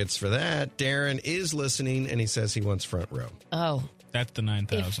Bowl tickets for that. Darren is listening, and he says he wants front row. Oh. That's the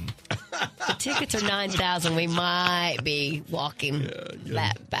 9,000. The tickets are 9,000. We might be walking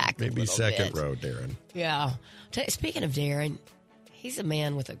that back Maybe a little second bit. row, Darren. Yeah. Speaking of Darren, he's a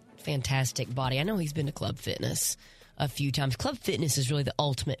man with a fantastic body. I know he's been to Club Fitness a few times. Club Fitness is really the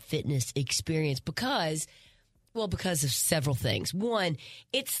ultimate fitness experience because of several things. One,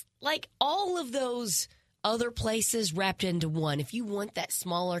 it's like all of those other places wrapped into one. If you want that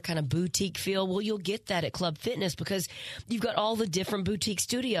smaller kind of boutique feel, well, you'll get that at Club Fitness because you've got all the different boutique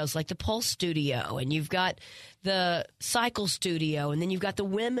studios like the Pulse Studio, and you've got the Cycle Studio, and then you've got the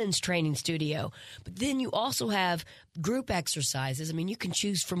Women's Training Studio. But then you also have group exercises. I mean, you can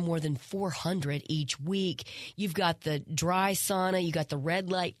choose from more than 400 each week. You've got the dry sauna, you got the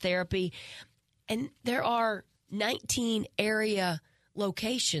red light therapy, and there are 19 area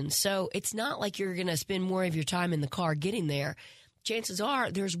locations. So it's not like you're going to spend more of your time in the car getting there. Chances are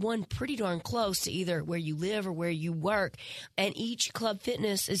there's one pretty darn close to either where you live or where you work. And each Club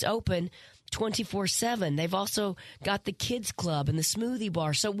Fitness is open 24/7. They've also got the kids club and the smoothie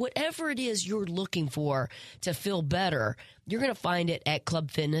bar. So whatever it is you're looking for to feel better, you're going to find it at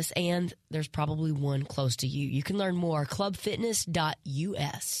Club Fitness, and there's probably one close to you. You can learn more,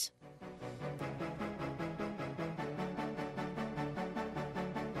 clubfitness.us.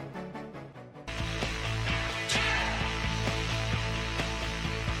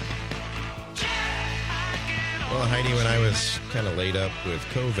 Well, Heidi, when I was kind of laid up with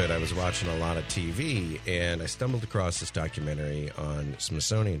COVID, I was watching a lot of TV, and I stumbled across this documentary on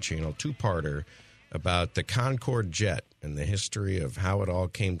Smithsonian Channel, two-parter, about the Concorde jet and the history of how it all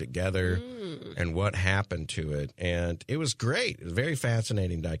came together and what happened to it. And it was great. It was a very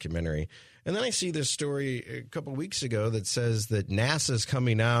fascinating documentary. And then I see this story a couple weeks ago that says that NASA's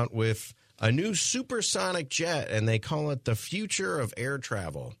coming out with a new supersonic jet, and they call it the future of air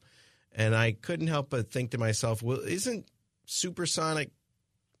travel. And I couldn't help but think to myself, well, isn't supersonic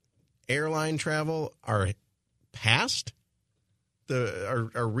airline travel our past?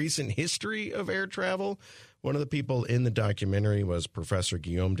 Our recent history of air travel? One of the people in the documentary was Professor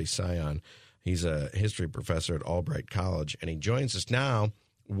Guillaume de Sion. He's a history professor at Albright College, and he joins us now.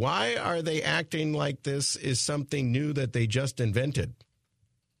 Why are they acting like this is something new that they just invented?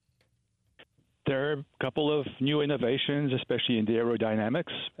 There are a couple of new innovations, especially in the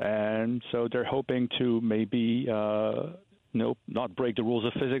aerodynamics, and so they're hoping to maybe not break the rules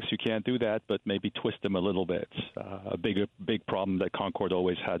of physics. You can't do that, but maybe twist them a little bit. A big problem that Concorde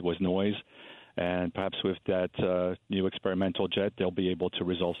always had was noise, and perhaps with that new experimental jet, they'll be able to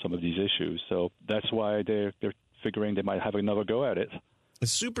resolve some of these issues. So that's why they're figuring they might have another go at it.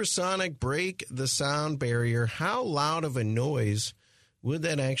 Supersonic, break the sound barrier. How loud of a noise would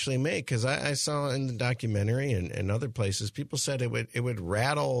that actually make? Because I saw in the documentary and other places, people said it would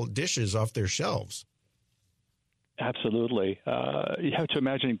rattle dishes off their shelves. Absolutely. You have to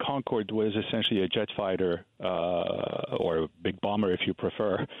imagine Concorde was essentially a jet fighter or a big bomber, if you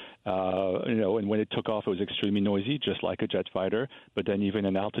prefer. And when it took off, it was extremely noisy, just like a jet fighter. But then even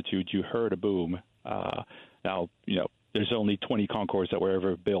in altitude, you heard a boom. Now, there's only 20 Concordes that were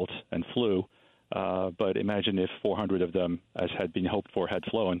ever built and flew. But imagine if 400 of them, as had been hoped for, had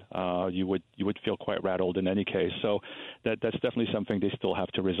flown. You would feel quite rattled in any case. So that's definitely something they still have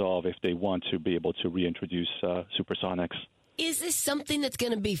to resolve if they want to be able to reintroduce supersonics. Is this something that's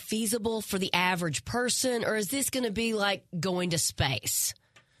going to be feasible for the average person, or is this going to be like going to space?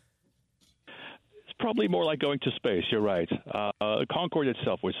 It's probably more like going to space. You're right. Concorde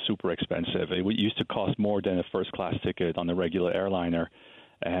itself was super expensive. It used to cost more than a first-class ticket on a regular airliner.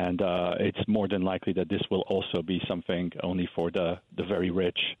 And it's more than likely that this will also be something only for the very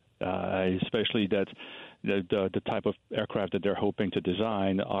rich, especially that the type of aircraft that they're hoping to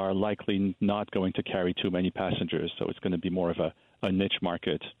design are likely not going to carry too many passengers. So it's going to be more of a niche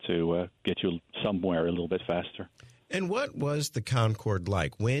market to get you somewhere a little bit faster. And what was the Concorde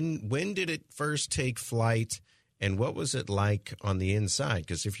like? When did it first take flight, and what was it like on the inside?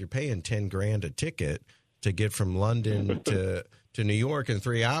 Because if you're paying $10,000 a ticket to get from London to New York in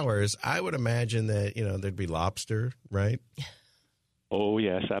 3 hours, I would imagine that there'd be lobster, right? Oh,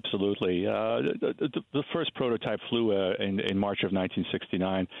 yes, absolutely. The first prototype flew in March of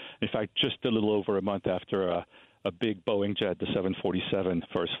 1969. In fact, just a little over a month after a big Boeing jet, the 747,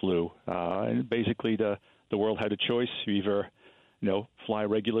 first flew. And basically, the world had a choice. You either fly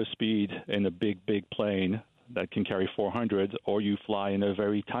regular speed in a big plane that can carry 400, or you fly in a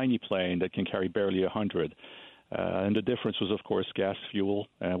very tiny plane that can carry barely 100. And the difference was, of course, gas fuel,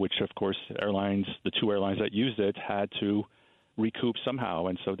 which, of course, the two airlines that used it had to recoup somehow.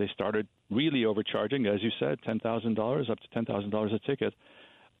 And so they started really overcharging, as you said, $10,000, up to $10,000 a ticket.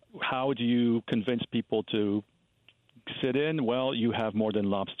 How do you convince people to sit in? Well, you have more than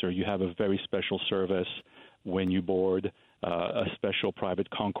lobster. You have a very special service when you board, a special private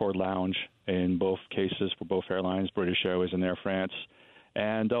Concorde lounge in both cases for both airlines, British Airways and Air France,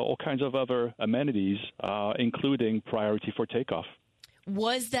 and all kinds of other amenities, including priority for takeoff.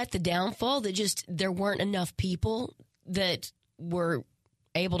 Was that the downfall, that just there weren't enough people that were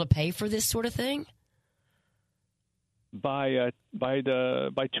able to pay for this sort of thing? By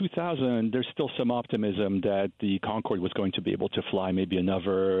 2000, there's still some optimism that the Concorde was going to be able to fly maybe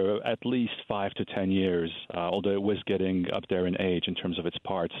another at least 5 to 10 years, although it was getting up there in age in terms of its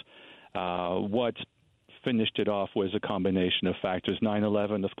parts. What finished it off was a combination of factors.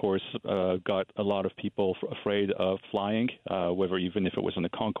 9/11, of course, got a lot of people afraid of flying, even if it was on the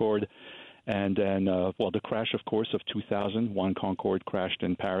Concorde. And then, the crash, of course, of 2000, one Concorde crashed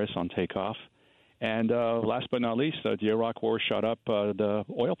in Paris on takeoff. And last but not least, the Iraq War shot up the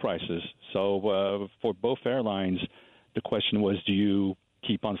oil prices. So for both airlines, the question was, do you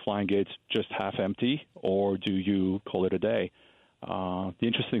keep on flying it just half empty, or do you call it a day? The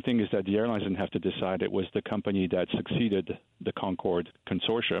interesting thing is that the airlines didn't have to decide. It was the company that succeeded the Concorde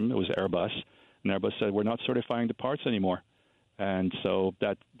consortium. It was Airbus. And Airbus said, we're not certifying the parts anymore. And so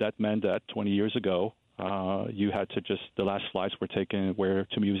that meant that 20 years ago, you had to the last flights were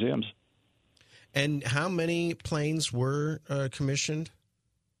to museums. And how many planes were commissioned?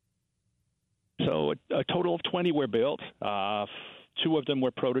 So a total of 20 were built. 2 of them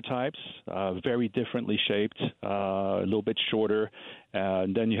were prototypes, very differently shaped, a little bit shorter.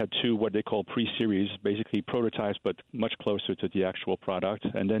 And then you had 2 what they call pre-series, basically prototypes, but much closer to the actual product.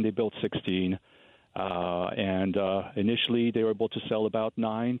 And then they built 16. And initially, they were able to sell about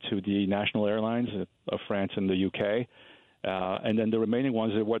 9 to the national airlines of France and the UK. And then the remaining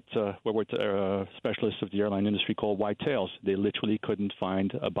ones are what specialists of the airline industry call white tails. They literally couldn't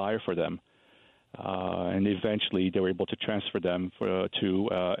find a buyer for them. And eventually, they were able to transfer them to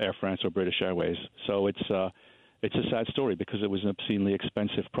Air France or British Airways. So it's a sad story because it was an obscenely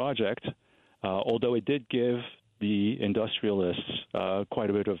expensive project, although it did give the industrialists quite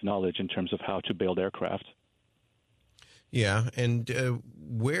a bit of knowledge in terms of how to build aircraft. Yeah, and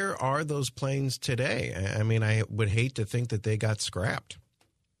where are those planes today? I mean, I would hate to think that they got scrapped.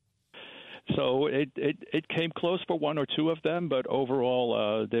 So it came close for 1 or 2 of them, but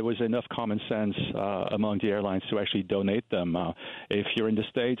overall there was enough common sense among the airlines to actually donate them. If you're in the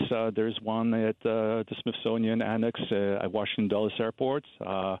States, there's one at the Smithsonian Annex at Washington Dulles Airport.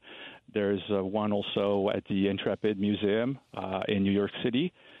 There's one also at the Intrepid Museum in New York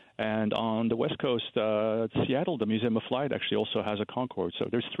City. And on the West Coast, Seattle, the Museum of Flight actually also has a Concorde. So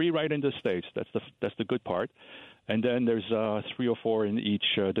there's 3 right in the States. That's the good part. And then there's 3 or 4 in each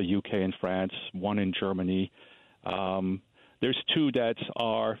the UK and France, 1 in Germany. There's 2 that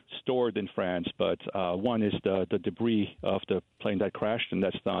are stored in France, but one is the debris of the plane that crashed, and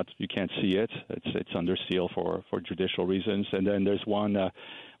you can't see it. It's under seal for judicial reasons. And then there's one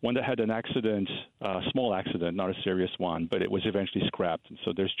that had an accident, a small accident, not a serious one, but it was eventually scrapped. And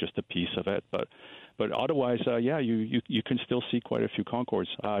so there's just a piece of it. But otherwise, you can still see quite a few Concordes.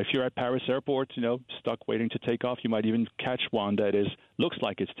 If you're at Paris Airport, stuck waiting to take off, you might even catch one that looks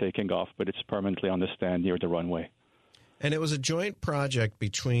like it's taking off, but it's permanently on the stand near the runway. And it was a joint project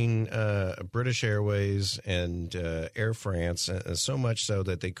between British Airways and Air France, so much so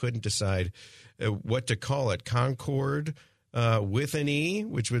that they couldn't decide what to call it: Concorde with an E,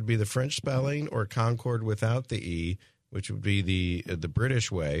 which would be the French spelling, or Concorde without the E, which would be the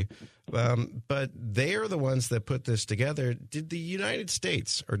British way. But they are the ones that put this together. Did the United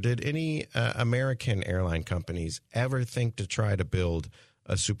States or did any American airline companies ever think to try to build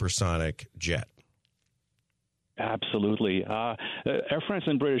a supersonic jet? Absolutely. Air France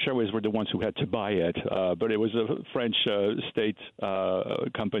and British Airways were the ones who had to buy it, but it was a French state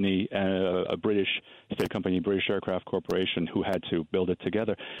company and a British state company, British Aircraft Corporation, who had to build it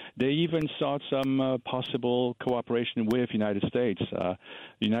together. They even sought some possible cooperation with the United States. The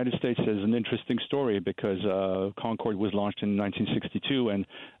United States has an interesting story because Concorde was launched in 1962, and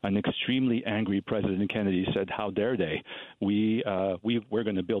an extremely angry President Kennedy said, "How dare they? We're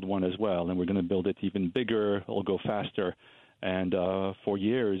going to build one as well, and we're going to build it even bigger. It'll go faster." And for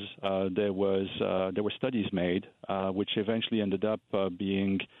years, there were studies made, which eventually ended up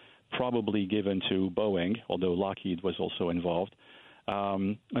being probably given to Boeing, although Lockheed was also involved.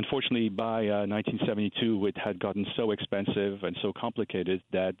 Unfortunately, by 1972, it had gotten so expensive and so complicated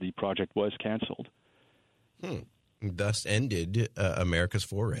that the project was canceled. Thus ended America's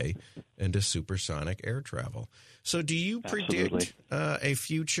foray into supersonic air travel. So do you predict a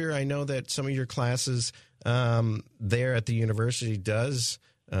future? I know that some of your classes there at the university does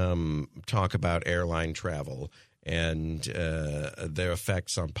talk about airline travel and their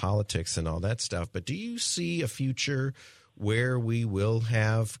effects on politics and all that stuff. But do you see a future where we will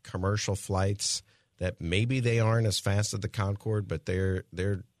have commercial flights that maybe they aren't as fast as the Concorde, but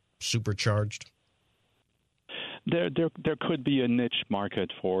they're supercharged? There could be a niche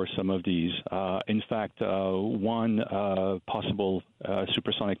market for some of these. In fact, one possible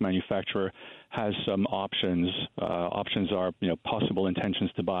supersonic manufacturer has some options. Options are, possible intentions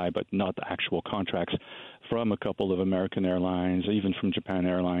to buy, but not actual contracts from a couple of American airlines, even from Japan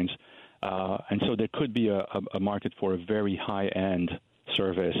Airlines. And so there could be a market for a very high-end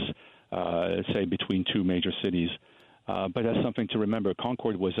service, say between two major cities. But that's something to remember.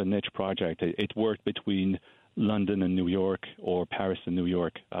 Concorde was a niche project. It worked between London and New York or Paris and New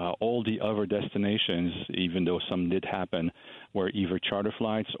York. All the other destinations, even though some did happen, were either charter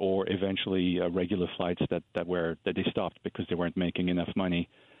flights or eventually regular flights that they stopped because they weren't making enough money.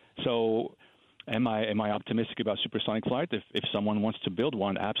 So am I optimistic about supersonic flight? If someone wants to build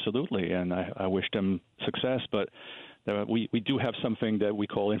one, absolutely, and I wish them success, but we do have something that we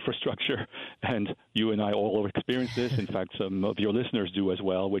call infrastructure, and you and I all experience this. In fact, some of your listeners do as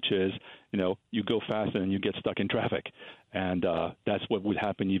well, which is, you go fast and you get stuck in traffic. And that's what would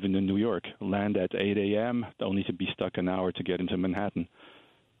happen even in New York. Land at 8 a.m., only to be stuck an hour to get into Manhattan.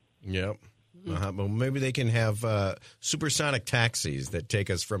 Yep. Well, maybe they can have supersonic taxis that take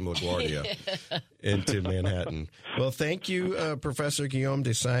us from LaGuardia into Manhattan. Well, thank you, Professor Guillaume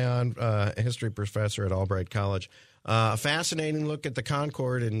de Sion, history professor at Albright College. A fascinating look at the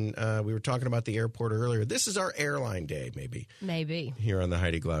Concorde, and we were talking about the airport earlier. This is our airline day, maybe. Here on the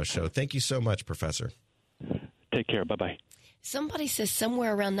Heidi Glaus Show. Thank you so much, Professor. Take care. Bye-bye. Somebody says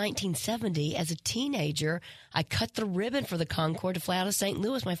somewhere around 1970, as a teenager, I cut the ribbon for the Concorde to fly out of St.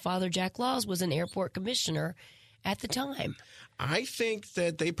 Louis. My father, Jack Laws, was an airport commissioner at the time. I think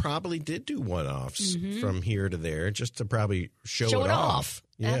that they probably did do one-offs from here to there just to probably show it off.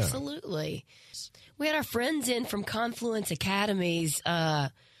 Yeah. Absolutely. We had our friends in from Confluence Academy's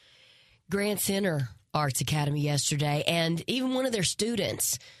Grant Center Arts Academy yesterday, and even one of their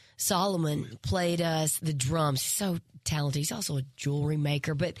students, Solomon, played us the drums. He's so talented. He's also a jewelry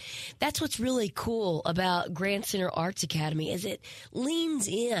maker, but that's what's really cool about Grant Center Arts Academy is it leans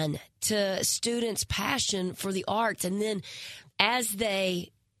in to students' passion for the arts, and then as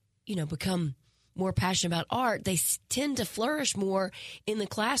they, become more passionate about art, they tend to flourish more in the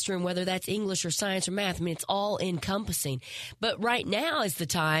classroom, whether that's English or science or math. I mean, it's all encompassing. But right now is the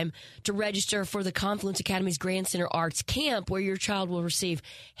time to register for the Confluence Academy's Grand Center Arts Camp, where your child will receive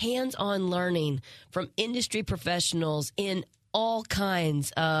hands-on learning from industry professionals in all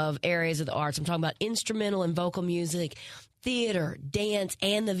kinds of areas of the arts. I'm talking about instrumental and vocal music, theater, dance,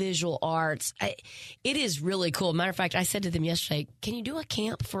 and the visual arts. It is really cool. Matter of fact, I said to them yesterday, can you do a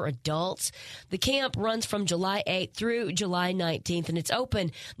camp for adults? The camp runs from July 8th through July 19th, and it's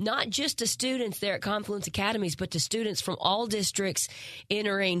open not just to students there at Confluence Academies, but to students from all districts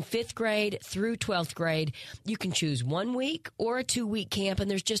entering 5th grade through 12th grade. You can choose 1 week or a 2-week camp, and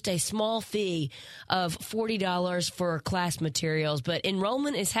there's just a small fee of $40 for class materials. But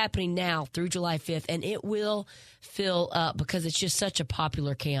enrollment is happening now through July 5th, and it will fill up because it's just such a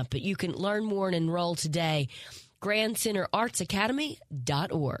popular camp. But you can learn more and enroll today.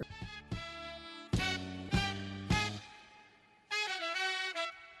 GrandCenterArtsAcademy.org.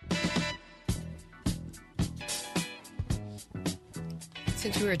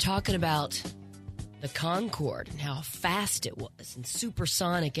 Since we were talking about the Concorde and how fast it was and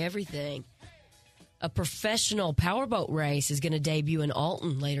supersonic everything. A professional powerboat race is going to debut in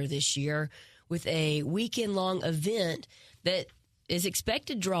Alton later this year with a weekend-long event that is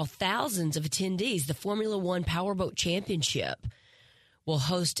expected to draw thousands of attendees. The Formula One Powerboat Championship will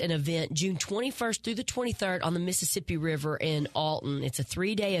host an event June 21st through the 23rd on the Mississippi River in Alton. It's a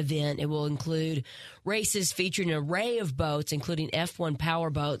 3-day event. It will include races featuring an array of boats, including F1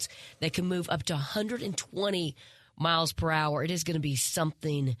 powerboats that can move up to 120 miles per hour. It is going to be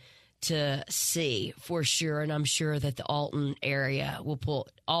something to see for sure, and I'm sure that the Alton area will pull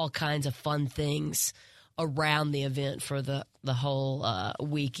all kinds of fun things around the event for the whole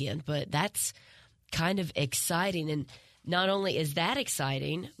weekend. But that's kind of exciting, and not only is that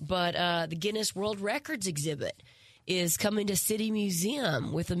exciting, but the Guinness World Records exhibit is coming to City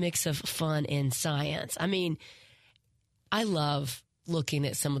Museum with a mix of fun and science. I mean, I love looking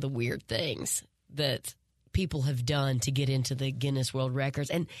at some of the weird things that people have done to get into the Guinness World Records.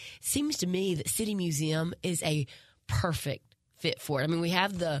 And it seems to me that City Museum is a perfect fit for it. I mean, we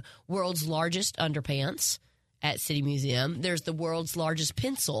have the world's largest underpants at City Museum. There's the world's largest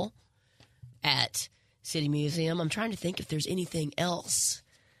pencil at City Museum. I'm trying to think if there's anything else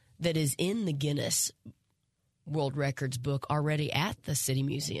that is in the Guinness World Records book already at the City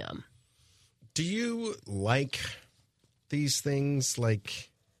Museum. Do you like these things?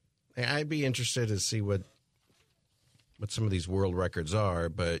 Like, I'd be interested to see what some of these world records are,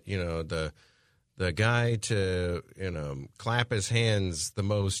 but, you know, the guy to, you know, clap his hands the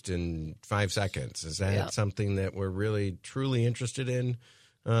most in 5 seconds, is that something that we're really, truly interested in?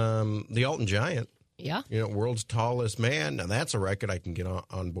 The Alton Giant. Yeah. You know, world's tallest man. Now, that's a record I can get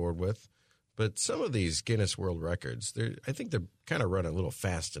on board with. But some of these Guinness World Records, I think they're kind of running a little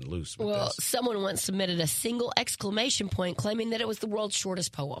fast and loose with this. Someone once submitted a single exclamation point claiming that it was the world's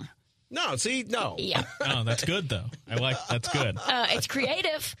shortest poem. No, see, no. Yeah. Oh, that's good, though. That's good. It's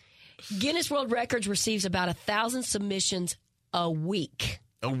creative. Guinness World Records receives about 1,000 submissions a week.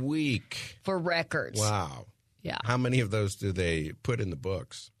 A week. For records. Wow. Yeah. How many of those do they put in the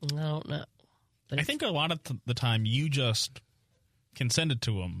books? I don't know. But I think a lot of the time you just can send it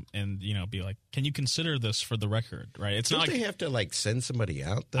to them and, you know, be like, can you consider this for the record, right? It's Don't not like they have to, like, send somebody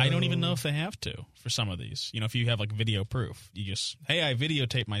out, though? I don't even know if they have to for some of these. You know, if you have, like, video proof, you just, hey, I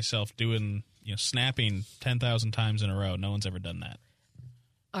videotape myself doing, you know, snapping 10,000 times in a row. No one's ever done that.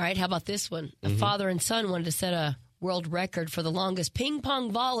 All right, how about this one? A father and son wanted to set a world record for the longest ping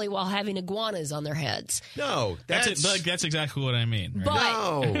pong volley while having iguanas on their heads. No, that's exactly what I mean. Right? But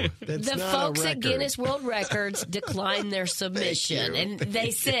no, that's the not folks a at Guinness World Records declined their submission, and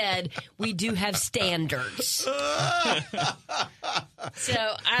they said, we do have standards.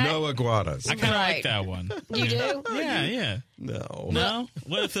 So no iguanas. I kind of like that one. You do? Yeah. No?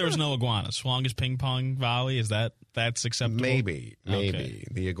 What if there was no iguanas? Longest ping pong volley, that's acceptable? Maybe. Okay.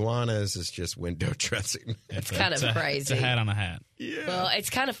 The iguanas is just window dressing. It's kind of crazy. It's a hat on a hat. Yeah. Well, it's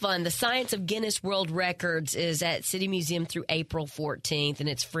kind of fun. The Science of Guinness World Records is at City Museum through April 14th, and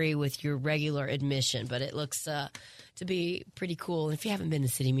it's free with your regular admission. But it looks to be pretty cool. If you haven't been to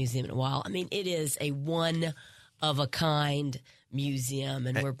City Museum in a while, I mean, it is a one-of-a-kind museum,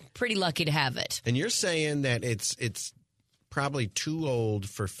 and we're pretty lucky to have it. And you're saying that it's probably too old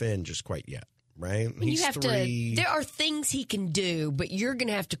for Finn just quite yet, right? He's 3. There are things he can do, but you're going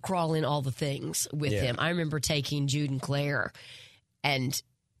to have to crawl in all the things with him. I remember taking Jude and Claire, and,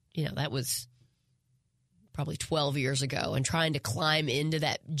 you know, that was probably 12 years ago, and trying to climb into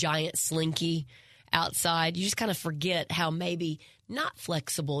that giant slinky outside. You just kind of forget how maybe not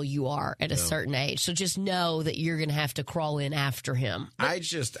flexible you are at a certain age. So just know that you're going to have to crawl in after him. I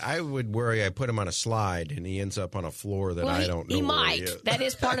would worry I put him on a slide and he ends up on a floor that I don't know. He where might. He is. That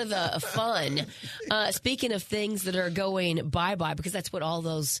is part of the fun. Speaking of things that are going bye-bye, because that's what all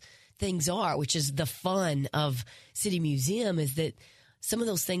those things are, which is the fun of City Museum, is that some of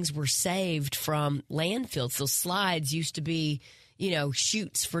those things were saved from landfills. Those slides used to be, you know,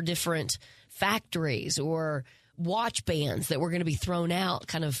 chutes for different factories or watch bands that were going to be thrown out,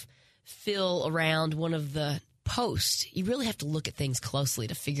 kind of fill around one of the posts. You really have to look at things closely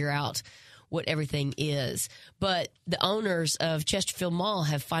to figure out what everything is. But the owners of Chesterfield Mall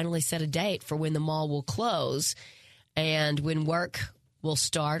have finally set a date for when the mall will close and when work will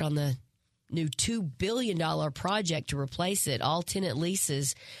start on the new $2 billion project to replace it. All tenant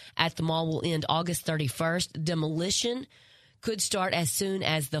leases at the mall will end August 31st. Demolition could start as soon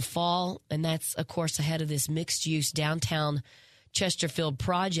as the fall, and that's, of course, ahead of this mixed-use downtown Chesterfield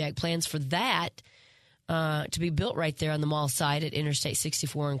project. Plans for that to be built right there on the mall site at Interstate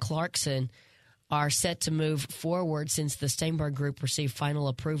 64 in Clarkson are set to move forward since the Steinberg Group received final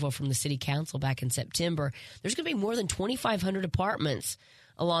approval from the City Council back in September. There's going to be more than 2,500 apartments,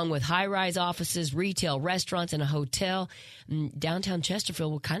 along with high-rise offices, retail, restaurants, and a hotel. Downtown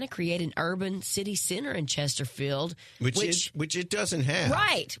Chesterfield will kind of create an urban city center in Chesterfield. Which it doesn't have.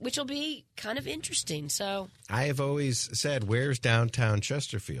 Right, which will be kind of interesting. So I have always said, where's downtown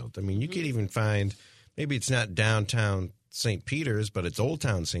Chesterfield? I mean, you could even find, maybe it's not downtown St. Peter's, but it's Old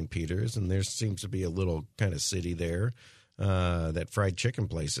Town St. Peter's, and there seems to be a little kind of city there. That fried chicken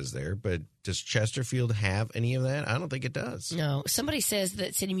place is there, but does Chesterfield have any of that? I don't think it does. No. Somebody says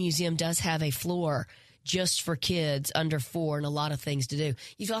that City Museum does have a floor just for kids under 4 and a lot of things to do.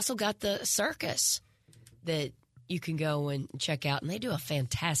 You've also got the circus that you can go and check out, and they do a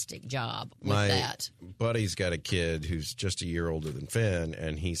fantastic job with that. My buddy's got a kid who's just a year older than Finn,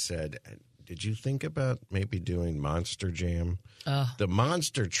 and he said, did you think about maybe doing Monster Jam? The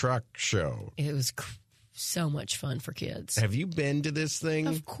Monster Truck Show. It was so much fun for kids. Have you been to this thing?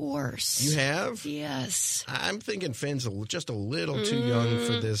 Of course. You have? Yes. I'm thinking Finn's just a little too young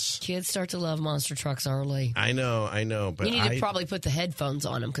for this. Kids start to love monster trucks early. I know. But you need to probably put the headphones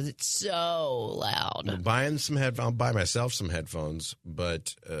on them because it's so loud. I'll buy myself some headphones,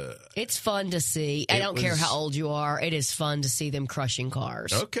 but it's fun to see. I don't care how old you are. It is fun to see them crushing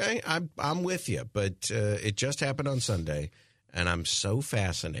cars. Okay, I'm with you, but it just happened on Sunday, and I'm so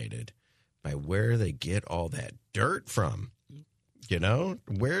fascinated by where they get all that dirt from. You know,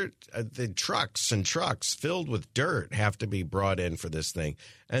 where the trucks and trucks filled with dirt have to be brought in for this thing.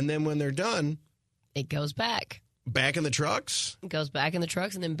 And then when they're done, it goes back. Back in the trucks? It goes back in the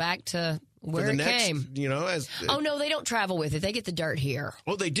trucks and then back to where it came. You know, oh, no, they don't travel with it. They get the dirt here.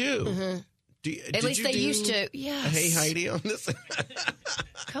 Oh, they do? Mm-hmm. At least they used to. Yes. Hey, Heidi on this?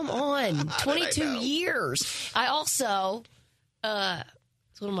 Come on. 22 years. I also...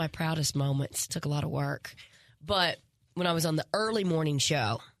 it's one of my proudest moments. It took a lot of work. But when I was on the early morning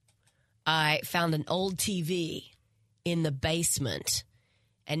show, I found an old TV in the basement.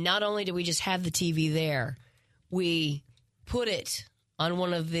 And not only did we just have the TV there, we put it on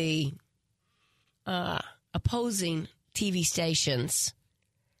one of the opposing TV stations.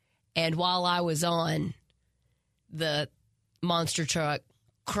 And while I was on, the monster truck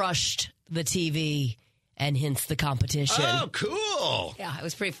crushed the TV, and hence the competition. Oh, cool. Yeah, it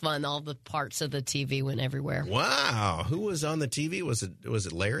was pretty fun. All the parts of the TV went everywhere. Wow. Who was on the TV? Was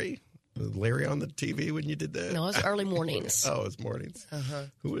it Larry? Was Larry on the TV when you did that? No, it was early mornings. Oh, it was mornings.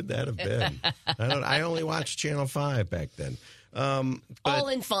 Who would that have been? I only watched Channel 5 back then. All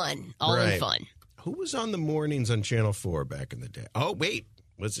in fun. All in fun. Who was on the mornings on Channel 4 back in the day? Oh, wait.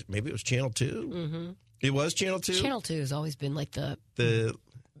 Maybe it was Channel 2? Mm-hmm. It was Channel 2? Channel 2 has always been like the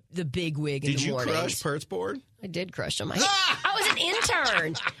big wig in the mornings. Did you crush Pert's board? I did crush him. I was an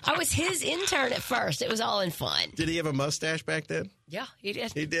intern. I was his intern at first. It was all in fun. Did he have a mustache back then? Yeah, he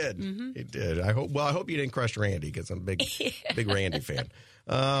did. He did. Mm-hmm. He did. I hope you didn't crush Randy because I'm a big Randy fan.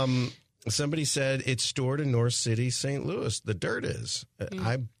 Somebody said it's stored in North City, St. Louis. The dirt is.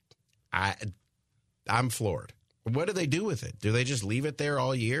 I'm floored. What do they do with it? Do they just leave it there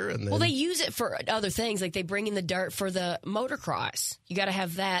all year? And then... Well, they use it for other things. Like they bring in the dirt for the motocross. You got to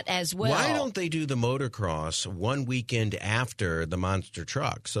have that as well. Why don't they do the motocross one weekend after the monster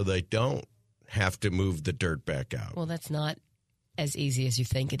truck so they don't have to move the dirt back out? Well, that's not as easy as you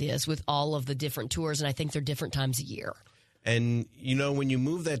think it is with all of the different tours, and I think they're different times a year. And, you know, when you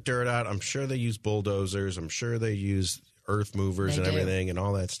move that dirt out, I'm sure they use bulldozers. I'm sure they use earth movers and everything and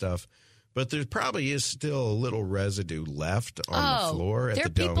all that stuff. But there probably is still a little residue left on the floor at the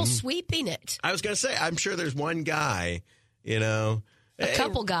dome. There are people sweeping it. I was going to say, I'm sure there's one guy, you know. A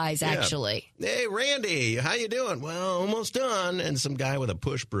couple guys, actually. Hey, Randy, how you doing? Well, almost done. And some guy with a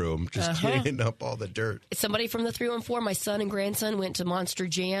push broom just cleaning up all the dirt. Somebody from the 314, my son and grandson, went to Monster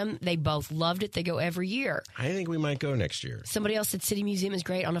Jam. They both loved it. They go every year. I think we might go next year. Somebody else said City Museum is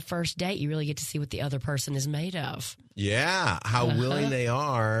great on a first date. You really get to see what the other person is made of. Yeah, how willing they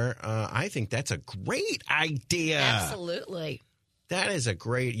are. I think that's a great idea. Absolutely. That is a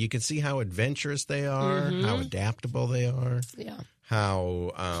great, you can see how adventurous they are, how adaptable they are. Yeah.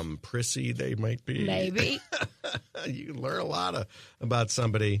 How prissy they might be. Maybe. You can learn a lot about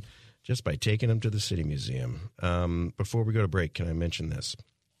somebody just by taking them to the City Museum. Before we go to break, can I mention this?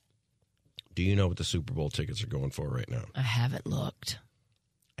 Do you know what the Super Bowl tickets are going for right now? I haven't looked.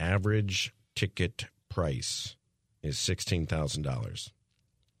 Average ticket price is $16,000.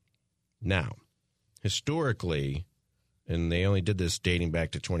 Now, historically, and they only did this dating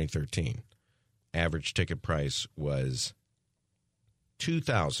back to 2013, average ticket price was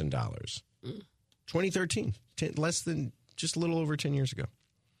 $2,000. 2013, less than just a little over 10 years ago.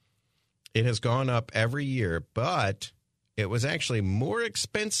 It has gone up every year, but it was actually more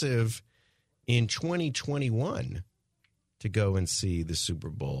expensive in 2021 to go and see the Super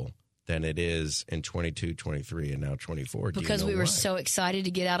Bowl than it is in 22, 23, and now 24. Because we were so excited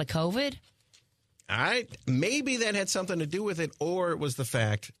to get out of COVID? Maybe that had something to do with it, or it was the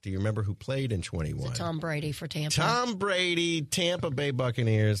fact, do you remember who played in 21? Tom Brady for Tampa. Tom Brady, Tampa Bay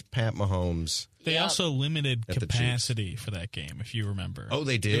Buccaneers, Pat Mahomes. They also limited capacity for that game, if you remember. Oh,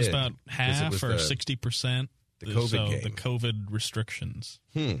 they did. It was about half or 60%. The COVID game. The COVID restrictions.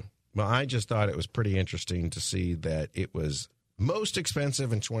 Well, I just thought it was pretty interesting to see that it was most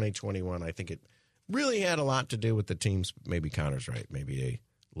expensive in 2021. I think it really had a lot to do with the teams. Maybe Connor's right. Maybe a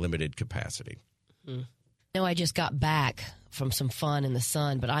limited capacity. No, I just got back from some fun in the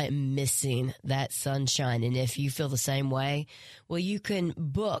sun, but I am missing that sunshine. And if you feel the same way, well, you can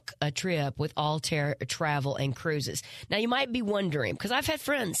book a trip with Altair Travel and Cruises. Now, you might be wondering, because I've had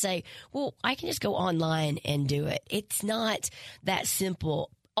friends say, well, I can just go online and do it. It's not that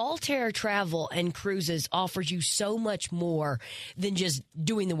simple. Altair Travel and Cruises offers you so much more than just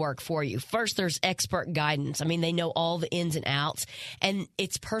doing the work for you. First, there's expert guidance. I mean, they know all the ins and outs, and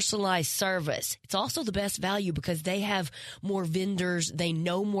it's personalized service. It's also the best value because they have more vendors. They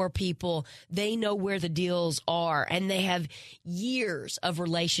know more people. They know where the deals are, and they have years of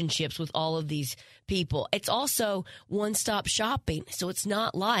relationships with all of these people. It's also one-stop shopping. So it's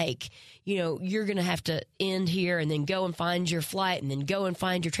not like, you're going to have to end here and then go and find your flight and then go and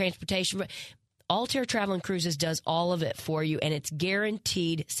find your transportation. Altair Travel and Cruises does all of it for you, and it's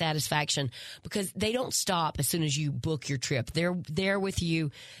guaranteed satisfaction because they don't stop as soon as you book your trip. They're there with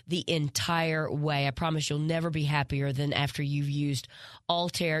you the entire way. I promise you'll never be happier than after you've used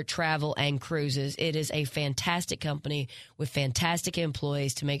Altair Travel and Cruises. It is a fantastic company with fantastic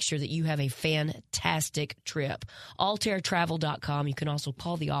employees to make sure that you have a fantastic trip. AltairTravel.com. You can also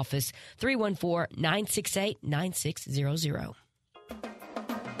call the office 314-968-9600.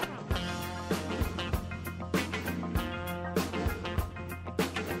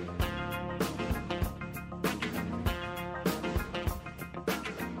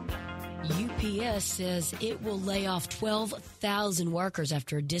 UPS says it will lay off 12,000 workers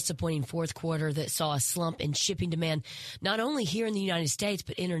after a disappointing fourth quarter that saw a slump in shipping demand, not only here in the United States,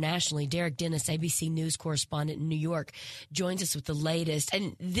 but internationally. Derek Dennis, ABC News correspondent in New York, joins us with the latest.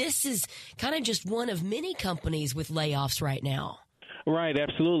 And this is kind of just one of many companies with layoffs right now. Right,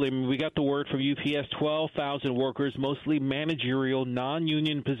 absolutely. I mean, we got the word from UPS, 12,000 workers, mostly managerial,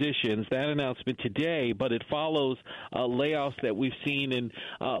 non-union positions. That announcement today, but it follows layoffs that we've seen in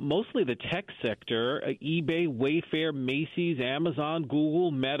mostly the tech sector, eBay, Wayfair, Macy's, Amazon,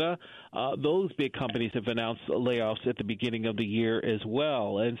 Google, Meta. Those big companies have announced layoffs at the beginning of the year as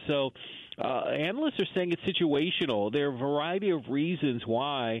well. And so analysts are saying it's situational. There are a variety of reasons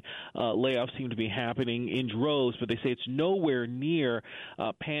why layoffs seem to be happening in droves, but they say it's nowhere near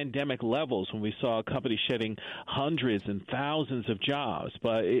pandemic levels when we saw companies shedding hundreds and thousands of jobs.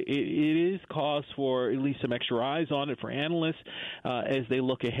 But it is cause for at least some extra eyes on it for analysts as they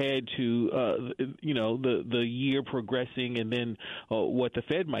look ahead to the year progressing and then what the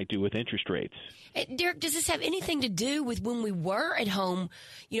Fed might do with interest rates. Derek, does this have anything to do with when we were at home?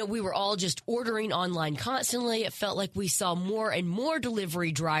 We were all just ordering online constantly. It felt like we saw more and more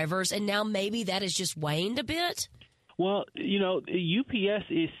delivery drivers, and now maybe that has just waned a bit? Well, UPS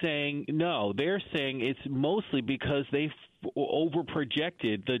is saying no. They're saying it's mostly because they've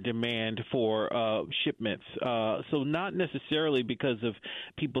overprojected the demand for shipments. So not necessarily because of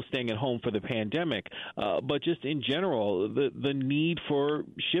people staying at home for the pandemic, but just in general, the need for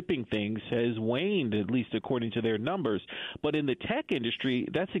shipping things has waned, at least according to their numbers. But in the tech industry,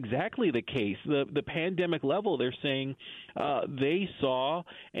 that's exactly the case. The pandemic level, they're saying they saw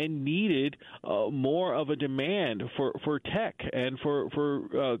and needed more of a demand for tech and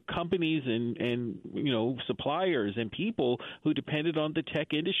for companies and suppliers and people who depended on the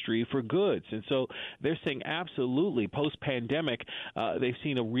tech industry for goods. And so they're saying absolutely post-pandemic they've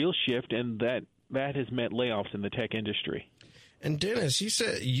seen a real shift, and that has meant layoffs in the tech industry. And Dennis, you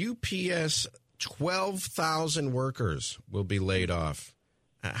said UPS 12,000 workers will be laid off.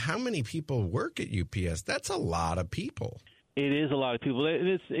 How many people work at UPS? That's a lot of people. It is a lot of people.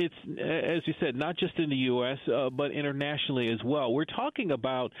 It's as you said, not just in the U.S., but internationally as well. We're talking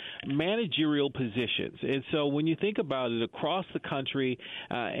about managerial positions. And so when you think about it across the country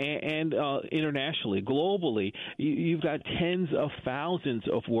and internationally, globally, you've got tens of thousands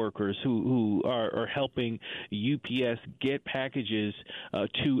of workers who are helping UPS get packages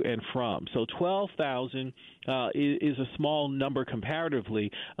to and from. So 12,000 is a small number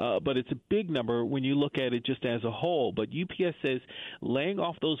comparatively, but it's a big number when you look at it just as a whole. But UPS UPS says laying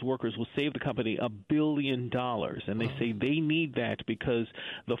off those workers will save the company $1 billion, and they say they need that because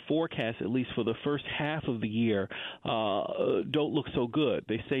the forecasts, at least for the first half of the year, don't look so good.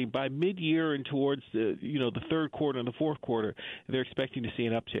 They say by mid-year and towards the third quarter and the fourth quarter, they're expecting to see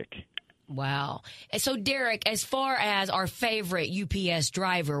an uptick. Wow. So, Derek, as far as our favorite UPS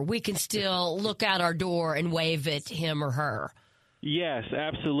driver, we can still look out our door and wave at him or her. Yes,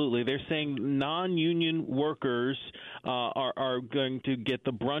 absolutely. They're saying non-union workers are going to get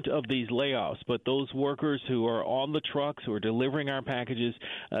the brunt of these layoffs, but those workers who are on the trucks, who are delivering our packages,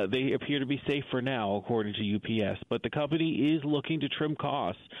 they appear to be safe for now, according to UPS. But the company is looking to trim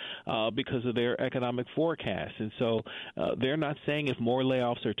costs because of their economic forecast, and so they're not saying if more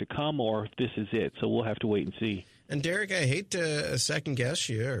layoffs are to come or if this is it. So we'll have to wait and see. And Derek, I hate to second guess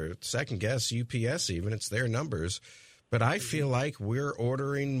you or second guess UPS even. It's their numbers. But I feel like we're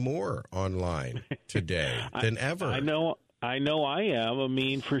ordering more online today than ever. I know I am. I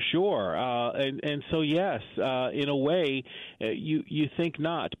mean, for sure. And so, yes, in a way, you think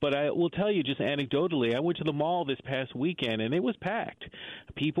not. But I will tell you just anecdotally, I went to the mall this past weekend, and it was packed.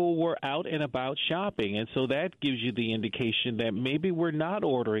 People were out and about shopping, and so that gives you the indication that maybe we're not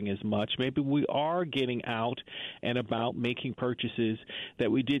ordering as much. Maybe we are getting out and about making purchases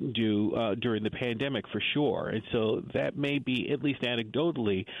that we didn't do during the pandemic, for sure. And so that may be, at least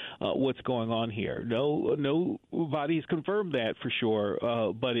anecdotally, what's going on here. Nobody's confirmed that for sure,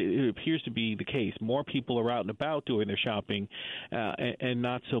 but it appears to be the case. More people are out and about doing their shopping and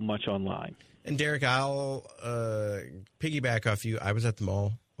not so much online. And Derek, I'll piggyback off you. I was at the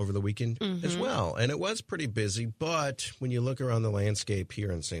mall over the weekend as well, and it was pretty busy. But when you look around the landscape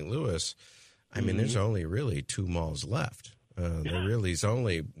here in St. Louis, I mean, there's only really 2 malls left. There really is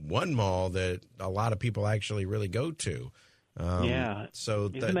only one mall that a lot of people actually really go to.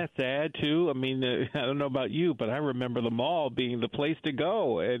 So isn't that sad too? I mean, I don't know about you, but I remember the mall being the place to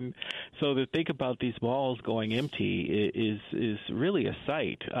go, and so to think about these malls going empty is really a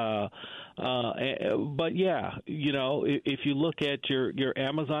sight. But yeah, if you look at your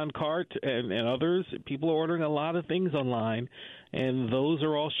Amazon cart and others, people are ordering a lot of things online, and those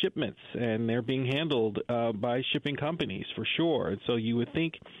are all shipments, and they're being handled by shipping companies for sure. And so you would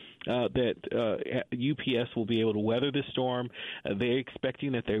think that UPS will be able to weather this storm. They're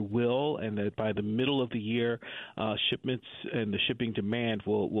expecting that they will, and that by the middle of the year, shipments and the shipping demand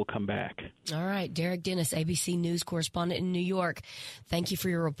will come back. All right. Derek Dennis, ABC News correspondent in New York. Thank you for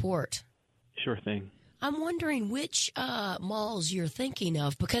your report. Sure thing. I'm wondering which malls you're thinking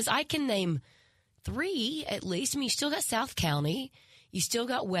of, because I can name 3 at least. I mean, you still got South County. You still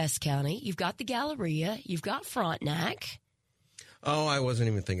got West County. You've got the Galleria. You've got Frontenac. Oh, I wasn't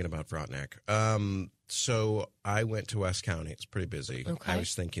even thinking about Frontenac. So I went to West County. It's pretty busy. Okay. I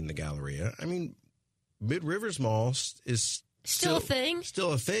was thinking the Galleria. I mean, Mid-Rivers Mall is still a thing.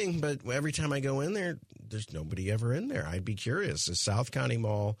 Still a thing, but every time I go in there, there's nobody ever in there. I'd be curious. Is South County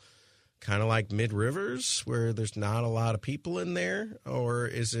Mall kind of like Mid-Rivers, where there's not a lot of people in there, or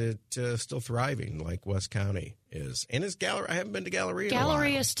is it still thriving like West County is? And is Galleria? I haven't been to Galleria.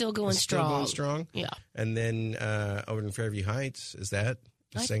 Galleria is still going strong. Still going strong. Yeah. And then over in Fairview Heights, is that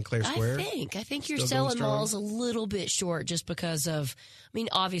St. Clair Square? I think you're selling malls a little bit short, just because of. I mean,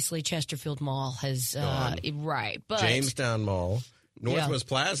 obviously Chesterfield Mall has right, but Jamestown Mall, Northwest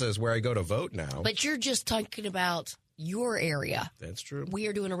Plaza is where I go to vote now. But you're just talking about your area. That's true. We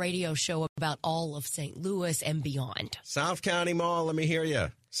are doing a radio show about all of St. Louis and beyond. South County Mall, let me hear you.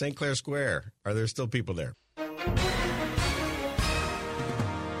 St. Clair Square, are there still people there?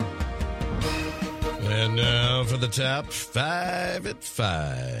 And now for the top 5 at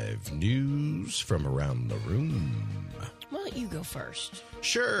 5. News from around the room. Why don't you go first?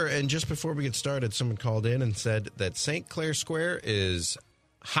 Sure. And just before we get started, someone called in and said that St. Clair Square is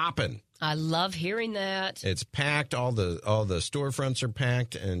hopping. I love hearing that. It's packed. All the storefronts are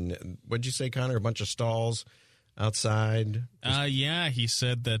packed. And what'd you say, Connor? A bunch of stalls outside? Yeah, he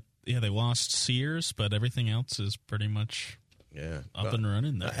said that they lost Sears, but everything else is pretty much up and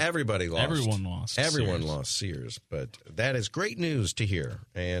running there. Everybody lost. Everyone lost. Everyone lost Sears. But that is great news to hear.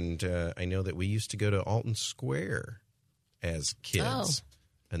 And I know that we used to go to Alton Square as kids.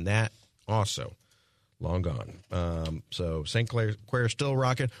 And that also long gone. So St. Clair still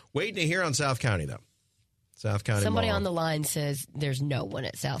rocking. Waiting to hear on South County, though. South County Somebody Mall. On the line says there's no one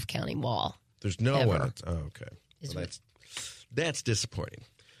at South County Mall. There's no ever. one. Okay. Well, that's disappointing.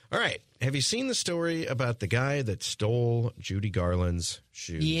 All right. Have you seen the story about the guy that stole Judy Garland's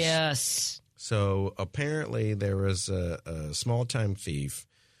shoes? Yes. So apparently there was a small-time thief.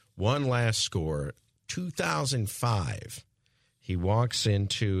 One last score, 2005. He walks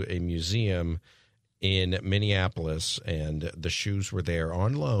into a museum in Minneapolis, and the shoes were there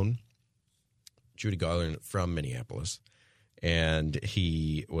on loan. Judy Garland from Minneapolis. And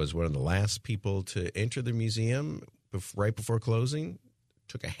he was one of the last people to enter the museum right before closing,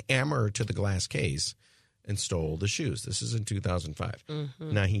 took a hammer to the glass case, and stole the shoes. This is in 2005.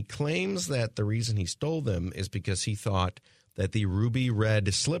 Mm-hmm. Now, he claims that the reason he stole them is because he thought that the ruby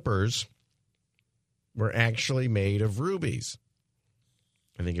red slippers were actually made of rubies.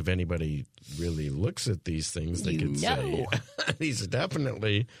 I think if anybody really looks at these things, they could say these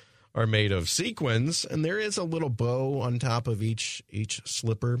definitely are made of sequins, and there is a little bow on top of each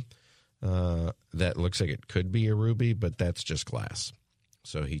slipper that looks like it could be a ruby, but that's just glass.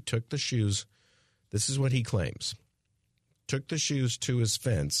 So he took the shoes. This is what he claims. Took the shoes to his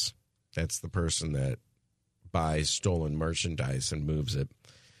fence. That's the person that buys stolen merchandise and moves it.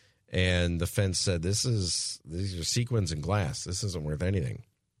 And the fence said, these are sequins and glass. This isn't worth anything.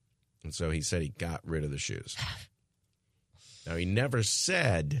 And so he said he got rid of the shoes. Now, he never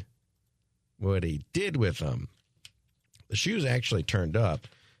said what he did with them. The shoes actually turned up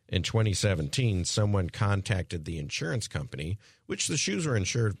in 2017. Someone contacted the insurance company, which the shoes were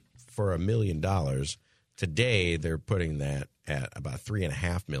insured for $1 million. Today, they're putting that at about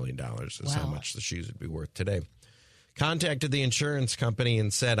 $3.5 million is how much the shoes would be worth today. Contacted the insurance company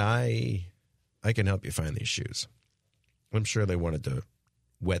and said, I can help you find these shoes. I'm sure they wanted to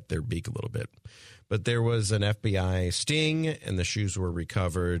wet their beak a little bit. But there was an FBI sting, and the shoes were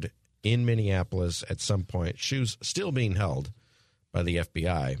recovered in Minneapolis at some point. Shoes still being held by the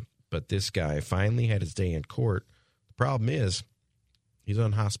FBI. But this guy finally had his day in court. The problem is he's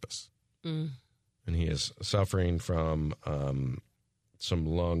on hospice. And he is suffering from some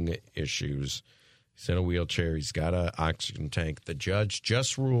lung issues. He's in a wheelchair. He's got an oxygen tank. The judge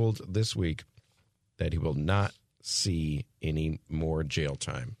just ruled this week that he will not see any more jail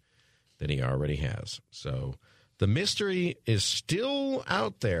time than he already has. So the mystery is still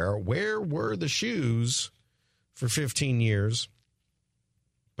out there. Where were the shoes for 15 years?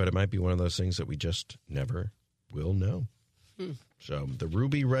 But it might be one of those things that we just never will know. So the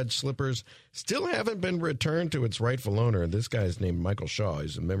ruby red slippers still haven't been returned to its rightful owner. This guy's named Michael Shaw.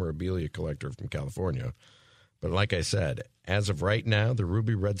 He's a memorabilia collector from California. But like I said, as of right now, the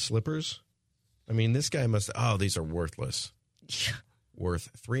ruby red slippers, I mean, this guy these are worthless. Worth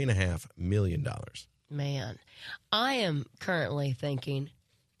 $3.5 million. Man, I am currently thinking,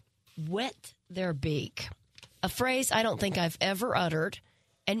 wet their beak. A phrase I don't think I've ever uttered.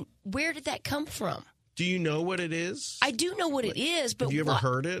 And where did that come from? Do you know what it is? I do know what it is, but have you ever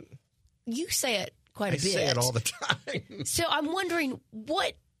heard it? You say it quite a bit. I say it all the time. So I'm wondering,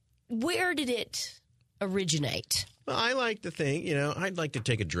 where did it originate? Well, I like to think, I'd like to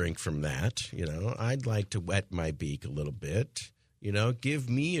take a drink from that. I'd like to wet my beak a little bit. Give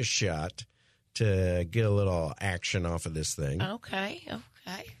me a shot to get a little action off of this thing. Okay.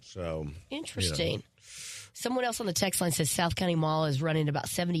 So interesting. Someone else on the text line says South County Mall is running about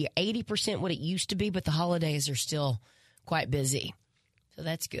 70 or 80% what it used to be, but the holidays are still quite busy. So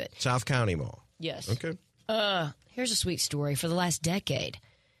that's good. South County Mall. Yes. Okay. Here's a sweet story. For the last decade,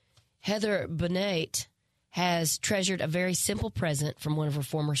 Heather Bonate has treasured a very simple present from one of her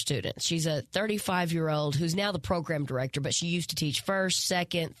former students. She's a 35-year-old who's now the program director, but she used to teach first,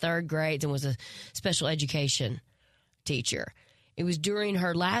 second, third grades and was a special education teacher. It was during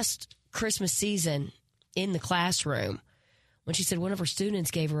her last Christmas season in the classroom when she said one of her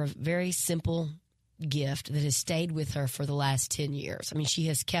students gave her a very simple gift that has stayed with her for the last 10 years. I mean, she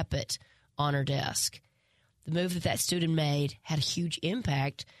has kept it on her desk. The move that student made had a huge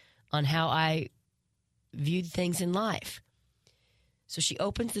impact on how I viewed things in life. So she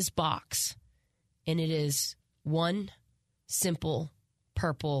opens this box, and it is one simple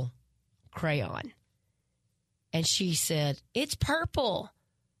purple crayon. And she said, "It's purple."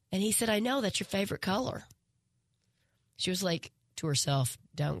 And he said, "I know, that's your favorite color." She was like to herself,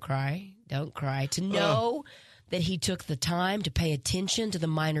 don't cry. To know that he took the time to pay attention to the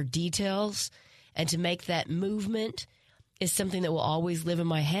minor details and to make that movement is something that will always live in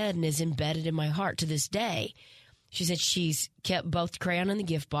my head and is embedded in my heart to this day. She said she's kept both the crayon and the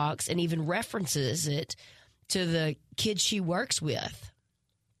gift box and even references it to the kids she works with.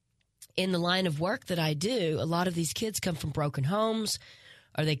 In the line of work that I do, a lot of these kids come from broken homes,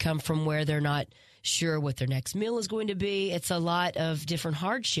 or they come from where they're not sure what their next meal is going to be. It's a lot of different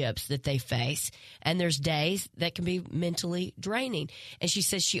hardships that they face, and there's days that can be mentally draining. And she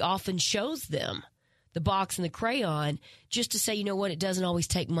says she often shows them the box and the crayon just to say, you know what, it doesn't always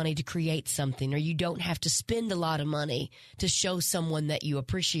take money to create something, or you don't have to spend a lot of money to show someone that you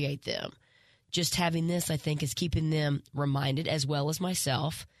appreciate them. Just having this, I think, is keeping them reminded, as well as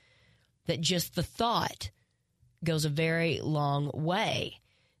myself, that just the thought goes a very long way.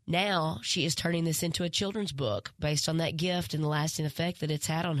 Now she is turning this into a children's book based on that gift and the lasting effect that it's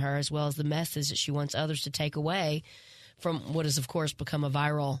had on her, as well as the message that she wants others to take away from what has, of course, become a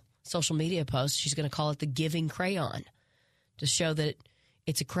viral social media post. She's going to call it the Giving Crayon, to show that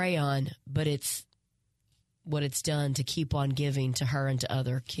it's a crayon, but it's what it's done to keep on giving to her and to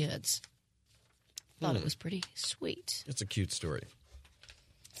other kids. Thought it was pretty sweet. It's a cute story.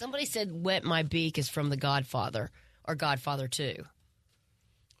 Somebody said Wet My Beak is from The Godfather, or Godfather 2.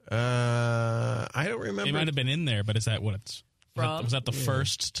 I don't remember. It might have been in there, but is that what it's from? Was that the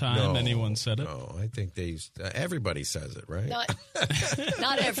first time anyone said it? No, I think everybody says it, right?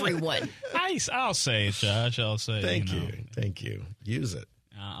 Not everyone. I'll say it, Josh. I'll say it. Thank you. Use it.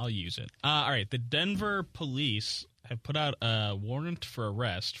 I'll use it. All right. The Denver police have put out a warrant for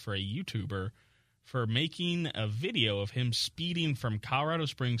arrest for a YouTuber for making a video of him speeding from Colorado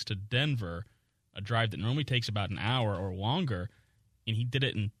Springs to Denver, a drive that normally takes about an hour or longer. And he did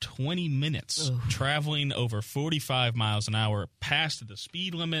it in 20 minutes, traveling over 45 miles an hour past the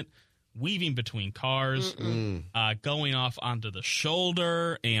speed limit, weaving between cars, going off onto the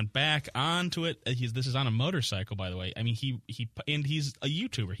shoulder and back onto it. This is on a motorcycle, by the way. I mean, he's a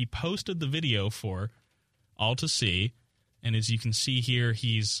YouTuber. He posted the video for all to see. And as you can see here,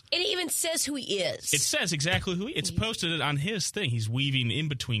 it even says who he is. It says exactly who he is. It's posted it on his thing. He's weaving in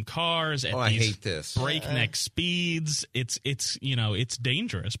between cars at I hate this. breakneck speeds. It's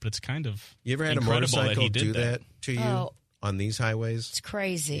dangerous, but it's kind of You ever had a motorcycle do that to you on these highways? It's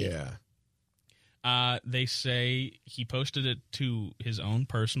crazy. Yeah. They say he posted it to his own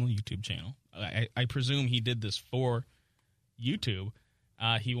personal YouTube channel. I presume he did this for YouTube.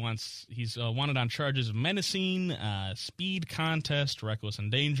 He's wanted on charges of menacing, speed contest, reckless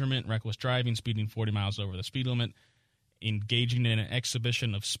endangerment, reckless driving, speeding 40 miles over the speed limit, engaging in an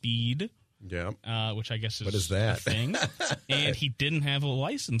exhibition of speed. Yeah. Which I guess is what is that? A thing. And he didn't have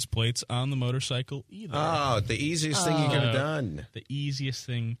license plates on the motorcycle either. Oh, the easiest thing he could have done. The easiest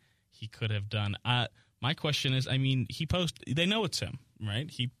thing he could have done. My question is, I mean, they know it's him,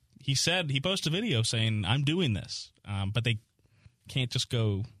 right? He said he posted a video saying, "I'm doing this," but they can't just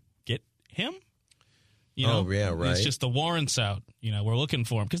go get him. Yeah, right. It's just the warrant's out. We're looking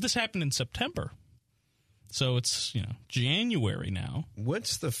for him because this happened in September, so it's January now.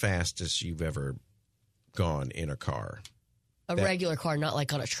 What's the fastest you've ever gone in a car? A regular car, not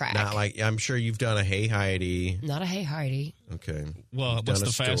like on a track. Not like I'm sure you've done a Hey Heidi. Not a Hey Heidi. Okay. Well, what's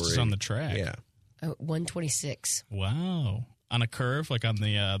the fastest on the track? Yeah. 126. Wow. On a curve, like on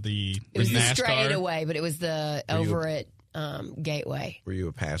the it was NASCAR? the straightaway, but it was the over at Gateway. Were you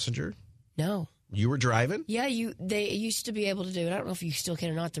a passenger? No. You were driving? Yeah, they used to be able to do it. I don't know if you still can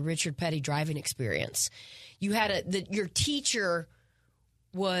or not. The Richard Petty driving experience. You had your teacher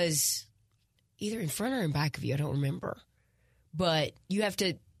was either in front or in back of you. I don't remember, but you have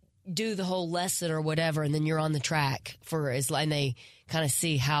to do the whole lesson or whatever, and then you're on the track and they kind of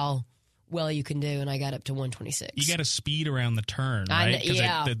see how well you can do, and I got up to 126. You got to speed around the turn, right?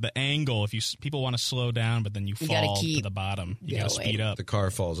 Because the angle, people want to slow down, but then you fall to the bottom. You got to speed up. The car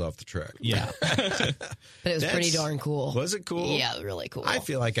falls off the track. Yeah. But it was pretty darn cool. Was it cool? Yeah, really cool. I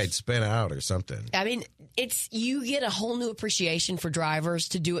feel like I'd spin out or something. I mean, you get a whole new appreciation for drivers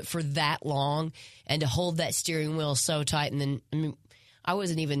to do it for that long and to hold that steering wheel so tight. And then, I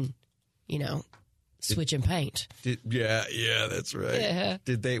wasn't even, switching paint. Yeah, that's right. Yeah.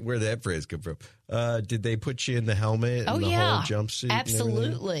 Where'd that phrase come from? Did they put you in the helmet and the whole jumpsuit?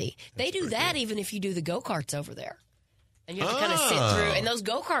 Absolutely. They do that even if you do the go-karts over there. And you have to kind of sit through. And those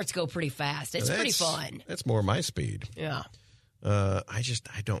go-karts go pretty fast. It's pretty fun. That's more my speed. Yeah. I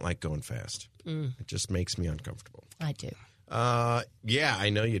don't like going fast. It just makes me uncomfortable. I do. Yeah,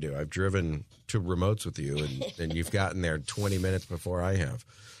 I know you do. I've driven to remotes with you, and you've gotten there 20 minutes before I have.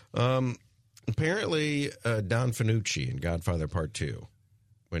 Apparently, Don Fanucci in Godfather Part 2,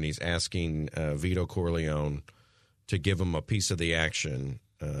 when he's asking Vito Corleone to give him a piece of the action,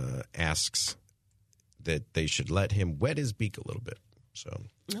 asks that they should let him wet his beak a little bit. So,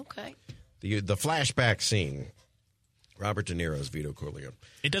 okay. The flashback scene, Robert De Niro's Vito Corleone.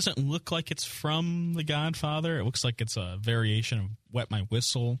 It doesn't look like it's from The Godfather. It looks like it's a variation of Wet My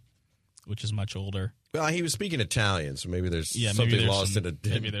Whistle, which is much older. Well, he was speaking Italian, so maybe there's something lost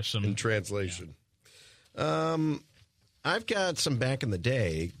in translation. Yeah. I've got some back in the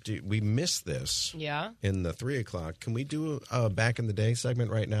day. We missed this in the 3 o'clock. Can we do a back in the day segment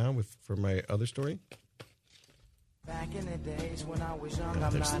right now for my other story? Back in the days when I was young,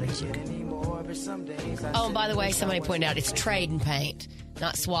 I'm not a kid anymore, but some days Oh, and by the way, somebody pointed out it's trading paint,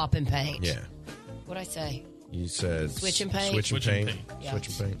 not swapping paint. Yeah. What'd I say? You said Switch and paint. Switch and paint. Yeah. Switch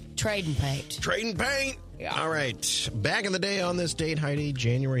and paint. Trade and paint. Trade and paint. Yeah. All right. Back in the day on this date, Heidi,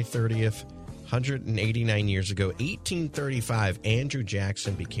 January 30th, 189 years ago, 1835, Andrew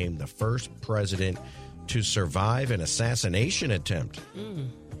Jackson became the first president to survive an assassination attempt.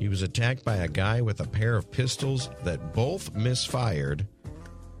 He was attacked by a guy with a pair of pistols that both misfired,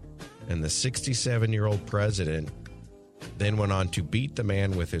 and the 67-year-old president then went on to beat the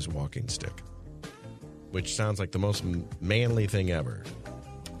man with his walking stick, which sounds like the most manly thing ever.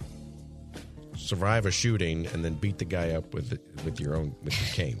 Survive a shooting and then beat the guy up with your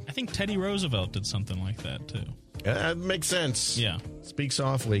cane. I think Teddy Roosevelt did something like that, too. Makes sense. Yeah. Speak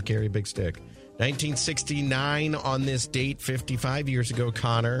softly, carry a big stick. 1969 on this date, 55 years ago,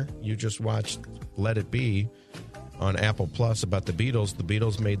 Connor, you just watched Let It Be on Apple Plus about the Beatles. The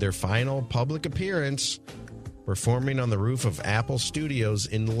Beatles made their final public appearance performing on the roof of Apple Studios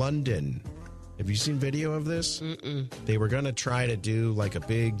in London. Have you seen video of this? Mm-mm. They were going to try to do like a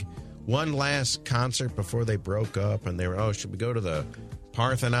big one last concert before they broke up, and they were, should we go to the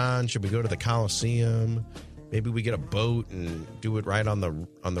Parthenon? Should we go to the Coliseum? Maybe we get a boat and do it right on the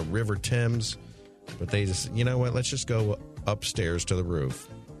River Thames. But they just, you know what? Let's just go upstairs to the roof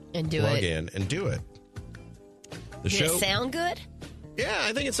And do plug it. in and do it. Did it sound good? Yeah,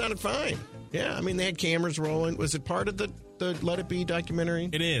 I think it sounded fine. Yeah, I mean, they had cameras rolling. Was it part of the Let It Be documentary?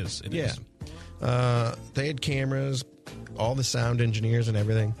 It is. It is. They had cameras, all the sound engineers and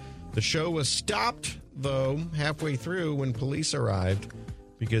everything. The show was stopped, though, halfway through when police arrived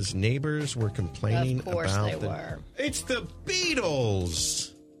because neighbors were complaining Of course about they were. It's the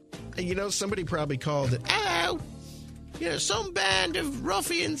Beatles. You know, somebody probably called it, some band of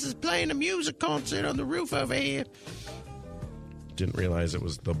ruffians is playing a music concert on the roof over here. Didn't realize it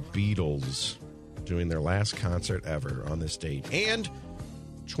was the Beatles doing their last concert ever on this date. And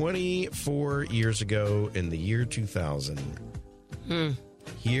 24 years ago in the year 2000,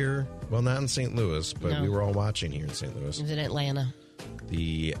 here, well, not in St. Louis, but No. we were all watching here in St. Louis. It was in Atlanta.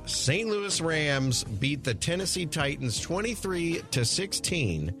 The St. Louis Rams beat the Tennessee Titans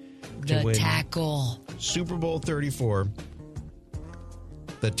 23-16 to The win tackle. Super Bowl 34.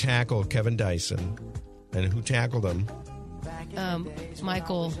 The tackle, Kevin Dyson. And who tackled him?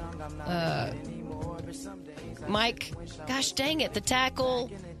 Michael. Mike. Gosh dang it. The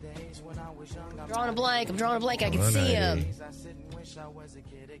tackle. I'm drawing a blank. I can see him.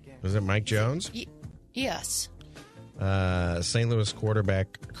 Was it Mike Jones? Yes. St. Louis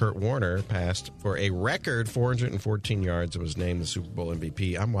quarterback Kurt Warner passed for a record 414 yards and was named the Super Bowl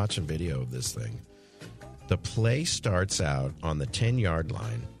MVP. I'm watching video of this thing. The play starts out on the 10-yard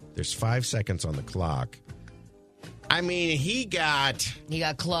line. There's 5 seconds on the clock. I mean, he got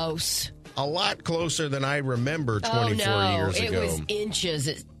close. A lot closer than I remember 24 years ago. It was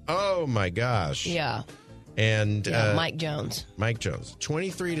inches. Oh, my gosh. Yeah. And Mike Jones.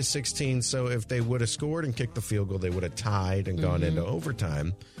 23-16. So if they would have scored and kicked the field goal, they would have tied and gone into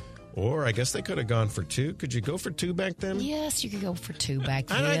overtime. Or I guess they could have gone for 2. Could you go for 2 back then? Yes, you could go for 2 back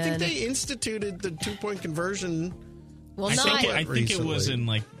then. And I think they instituted the 2-point conversion. Well, I think it was in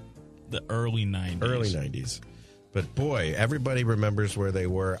like the early 90s. Early 90s. But boy, everybody remembers where they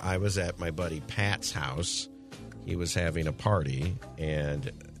were. I was at my buddy Pat's house. He was having a party, and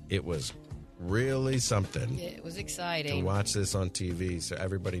it was really something. It was exciting to watch this on TV, so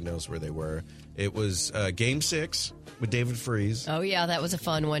everybody knows where they were. It was Game 6 with David Freese. Oh, yeah, that was a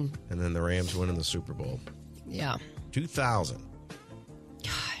fun one. And then the Rams winning the Super Bowl. Yeah. 2000.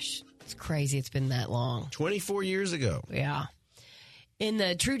 Gosh, it's crazy it's been that long. 24 years ago. Yeah. In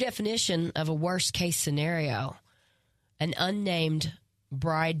the true definition of a worst-case scenario, an unnamed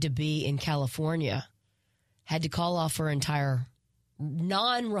bride-to-be in California had to call off her entire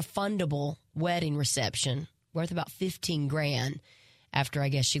non-refundable wedding reception worth about $15,000 after I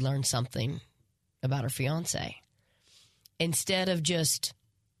guess she learned something about her fiance. Instead of just,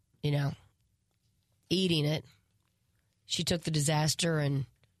 eating it, she took the disaster and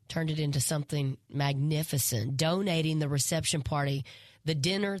turned it into something magnificent, donating the reception party, the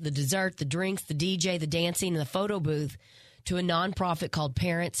dinner, the dessert, the drinks, the DJ, the dancing, and the photo booth to a nonprofit called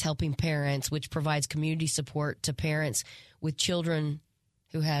Parents Helping Parents, which provides community support to parents with children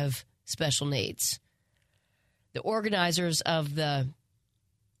who have special needs. The organizers of the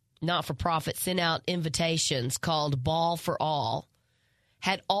not-for-profit sent out invitations called Ball for All,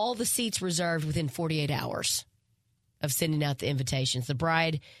 had all the seats reserved within 48 hours of sending out the invitations. The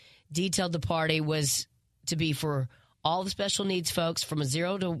bride detailed the party was to be for all the special needs folks from a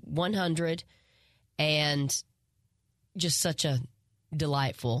 0 to 100, and just such a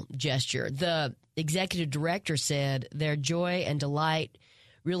delightful gesture. The executive director said their joy and delight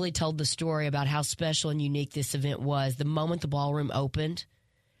really told the story about how special and unique this event was. The moment the ballroom opened,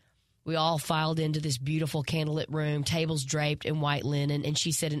 we all filed into this beautiful candlelit room, tables draped in white linen. And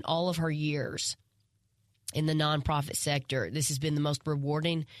she said in all of her years in the nonprofit sector, this has been the most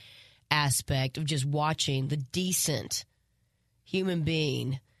rewarding aspect of just watching the decent human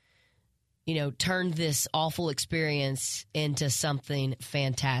being, turn this awful experience into something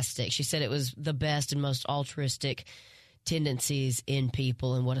fantastic. She said it was the best and most altruistic tendencies in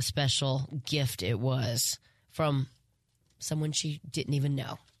people, and what a special gift it was from someone she didn't even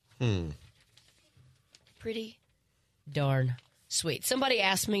know. Pretty darn sweet. Somebody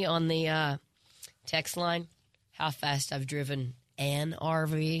asked me on the text line how fast I've driven an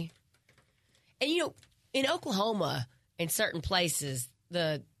RV. And, in Oklahoma, in certain places,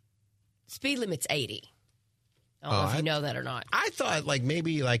 the speed limit's 80. I don't know if you know that or not. I thought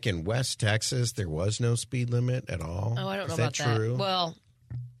maybe in West Texas there was no speed limit at all. Oh, I don't know about that. True? Well,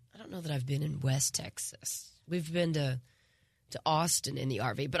 I don't know that I've been in West Texas. We've been to Austin in the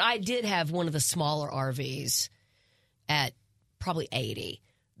RV, but I did have one of the smaller RVs at probably 80.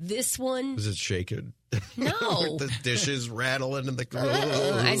 This one... Was it shaking? No. With the dishes rattling in the...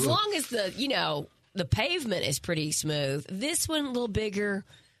 As long as the pavement is pretty smooth. This one a little bigger,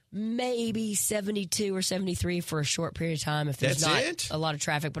 maybe 72 or 73 for a short period of time if there's a lot of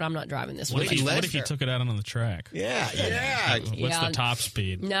traffic, but I'm not driving this one. What if you took it out on the track? Yeah. What's the top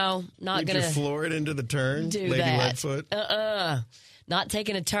speed? No, not going to... Did you floor it into the turn, do Lady that. Leadfoot? Not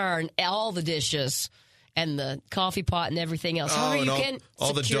taking a turn. All the dishes and the coffee pot and everything else. However, you can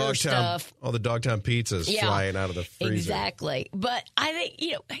secure stuff. All the Dogtown pizzas flying out of the freezer. Exactly. But I think,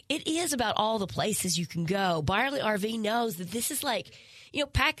 it is about all the places you can go. Byerly RV knows that this is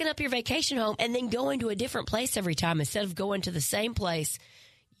packing up your vacation home and then going to a different place every time instead of going to the same place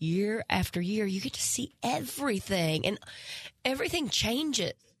year after year. You get to see everything, and everything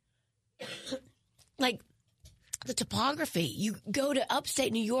changes. The topography. You go to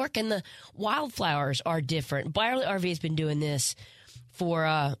upstate New York and the wildflowers are different. Byerly RV has been doing this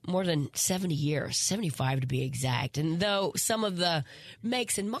for more than 70 years, 75 to be exact. And though some of the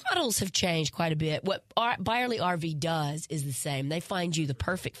makes and models have changed quite a bit, what Byerly RV does is the same. They find you the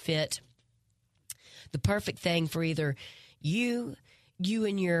perfect fit, the perfect thing for either you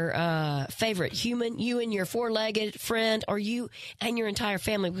and your favorite human, you and your four-legged friend, or you and your entire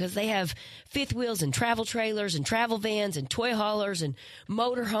family, because they have fifth wheels and travel trailers and travel vans and toy haulers and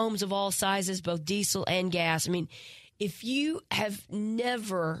motor homes of all sizes, both diesel and gas. I mean, if you have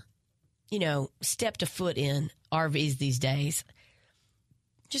never, stepped a foot in RVs these days,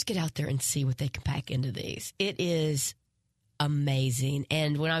 just get out there and see what they can pack into these. It is amazing.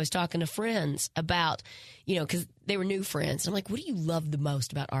 And when I was talking to friends about, because they were new friends, I'm like, what do you love the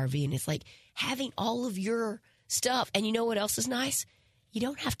most about RV? And it's like having all of your stuff. And you know what else is nice? You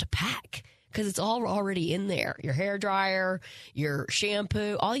don't have to pack because it's all already in there. Your hair dryer, your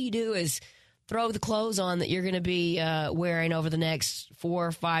shampoo. All you do is throw the clothes on that you're going to be wearing over the next 4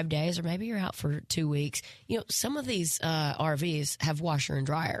 or 5 days, or maybe you're out for 2 weeks. Some of these RVs have washer and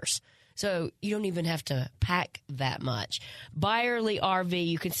dryers. So you don't even have to pack that much. Byerly RV,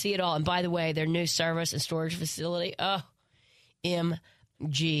 you can see it all. And by the way, their new service and storage facility,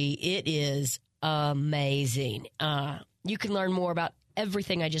 MG, it is amazing. You can learn more about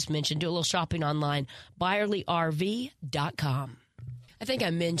everything I just mentioned. Do a little shopping online, ByerlyRV.com. I think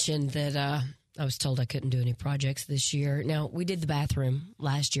I mentioned that I was told I couldn't do any projects this year. Now, we did the bathroom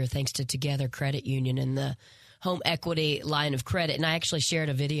last year thanks to Together Credit Union and the home equity line of credit. And I actually shared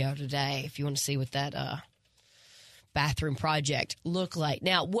a video today if you want to see what that bathroom project looked like.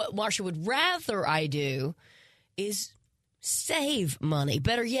 Now, what Marsha would rather I do is save money.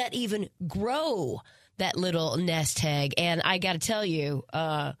 Better yet, even grow that little nest egg. And I got to tell you,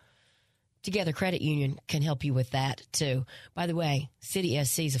 Together Credit Union can help you with that, too. By the way, City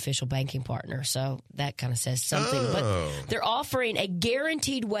SC's official banking partner, so that kind of says something. But they're offering a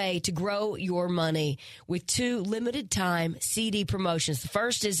guaranteed way to grow your money with 2 limited-time CD promotions. The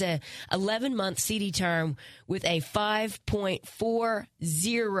first is a 11-month CD term with a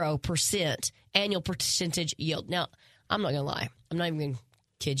 5.40% annual percentage yield. Now, I'm not going to lie. I'm not even going to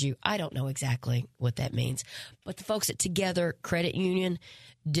kid you. I don't know exactly what that means. But the folks at Together Credit Union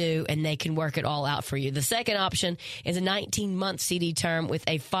do, and they can work it all out for you. The second option is a 19-month CD term with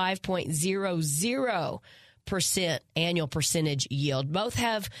a 5.00% annual percentage yield. Both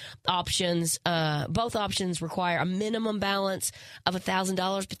have options. Both options require a minimum balance of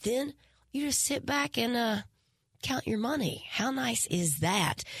 $1,000, but then you just sit back and count your money. How nice is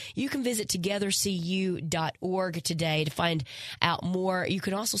that? You can visit togethercu.org today to find out more. You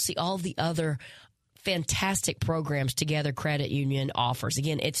can also see all the other fantastic programs Together Credit Union offers.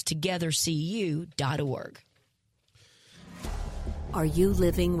 Again, it's togethercu.org. Are you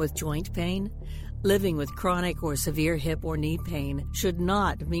living with joint pain? Living with chronic or severe hip or knee pain should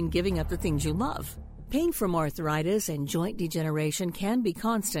not mean giving up the things you love. Pain from arthritis and joint degeneration can be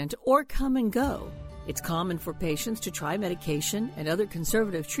constant or come and go. It's common for patients to try medication and other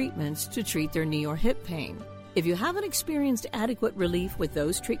conservative treatments to treat their knee or hip pain. If you haven't experienced adequate relief with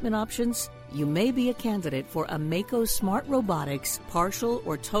those treatment options, you may be a candidate for a Mako Smart Robotics partial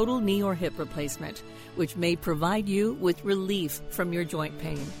or total knee or hip replacement, which may provide you with relief from your joint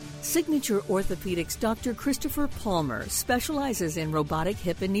pain. Signature Orthopedics Dr. Christopher Palmer specializes in robotic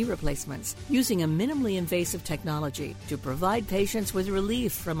hip and knee replacements using a minimally invasive technology to provide patients with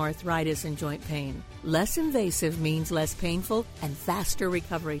relief from arthritis and joint pain. Less invasive means less painful and faster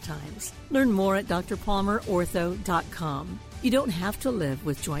recovery times. Learn more at drpalmerortho.com. You don't have to live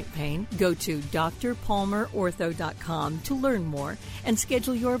with joint pain. Go to drpalmerortho.com to learn more and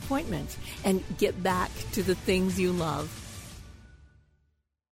schedule your appointment and get back to the things you love.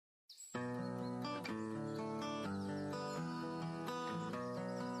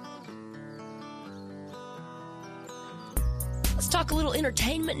 Let's talk a little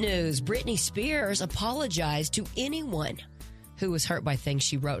entertainment news. Britney Spears apologized to anyone who was hurt by things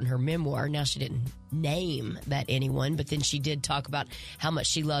she wrote in her memoir. Now, she didn't name that anyone, but then she did talk about how much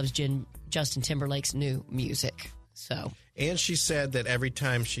she loves Justin Timberlake's new music. And she said that every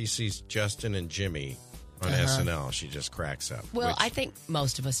time she sees Justin and Jimmy on SNL, she just cracks up. Well, I think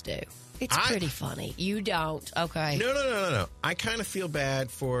most of us do. It's pretty funny. You don't. Okay. No. I kind of feel bad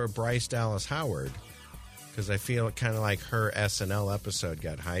for Bryce Dallas Howard because I feel kind of like her SNL episode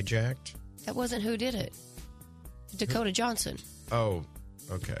got hijacked. That wasn't who did it. Dakota Johnson. Oh,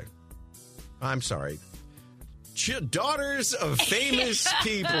 okay. I'm sorry. Daughters of famous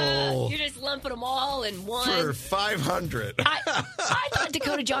people. You're just lumping them all in one. For 500. I thought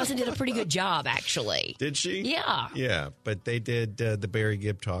Dakota Johnson did a pretty good job, actually. Did she? Yeah. Yeah, but they did the Barry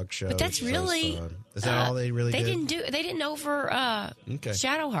Gibb talk show. But that's really... Is that all they really did? They didn't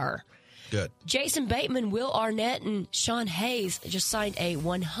shadow her. Good. Jason Bateman, Will Arnett, and Sean Hayes just signed a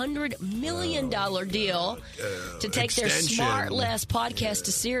 $100 million deal to take their Smart Less podcast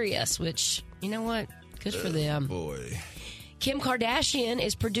to Sirius, which, you know what? Good for them. Boy. Kim Kardashian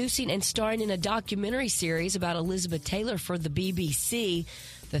is producing and starring in a documentary series about Elizabeth Taylor for the BBC.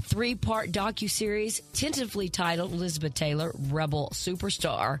 The 3-part docuseries, tentatively titled Elizabeth Taylor, Rebel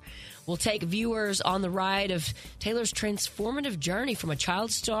Superstar, will take viewers on the ride of Taylor's transformative journey from a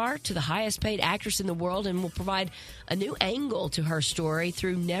child star to the highest-paid actress in the world and will provide a new angle to her story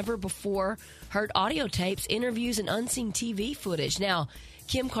through never-before-heard audio tapes, interviews, and unseen TV footage. Now,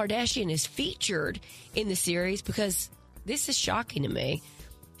 Kim Kardashian is featured in the series because this is shocking to me.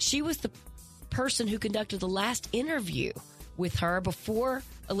 She was the person who conducted the last interview with her before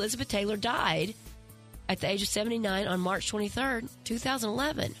Elizabeth Taylor died at the age of 79 on March 23rd,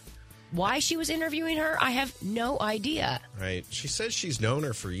 2011. Why she was interviewing her, I have no idea. Right. She says she's known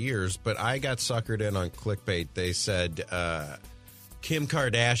her for years, but I got suckered in on clickbait. They said Kim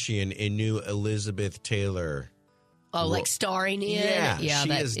Kardashian in new Elizabeth Taylor. Oh, like starring in? Yeah,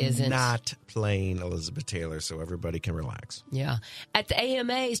 that is not playing Elizabeth Taylor, so everybody can relax. Yeah. At the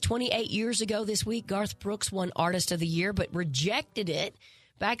AMAs 28 years ago this week, Garth Brooks won Artist of the Year, but rejected it.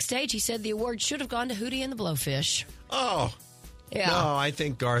 Backstage, he said the award should have gone to Hootie and the Blowfish. Oh. Yeah. No, I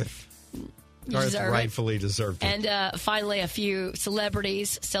think Garth rightfully deserved it. And finally, a few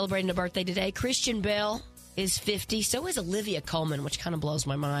celebrities celebrating a birthday today. Christian Bale is 50. So is Olivia Colman, which kind of blows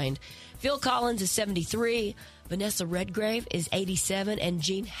my mind. Phil Collins is 73. Vanessa Redgrave is 87. And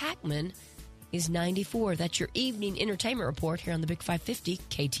Gene Hackman is 94. That's your evening entertainment report here on the Big 550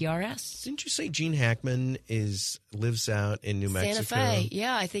 KTRS. Didn't you say Gene Hackman lives out in New Mexico? Santa Fe.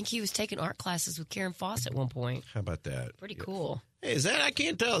 Yeah, I think he was taking art classes with Karen Foss at one point. How about that? Pretty cool. Hey, I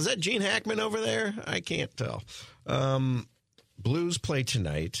can't tell. Is that Gene Hackman over there? I can't tell. Blues play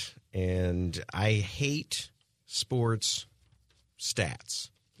tonight, and I hate sports stats.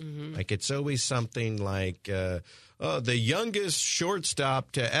 Mm-hmm. Like, it's always something like, the youngest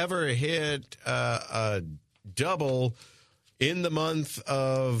shortstop to ever hit a double in the month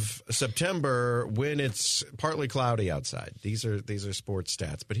of September when it's partly cloudy outside. These are sports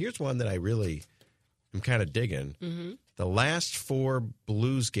stats. But here's one that I really am kind of digging. Mm-hmm. The last 4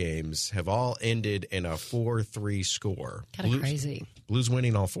 Blues games have all ended in a 4-3 score. Kind of crazy. Blues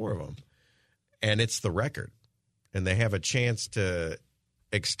winning all 4 of them. And it's the record. And they have a chance to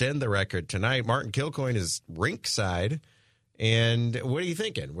extend the record tonight. Martin Kilcoyne is rinkside. And what are you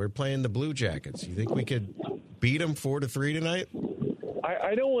thinking? We're playing the Blue Jackets. You think we could beat them 4-3 tonight?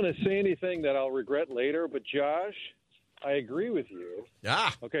 I don't want to say anything that I'll regret later, but Josh, I agree with you.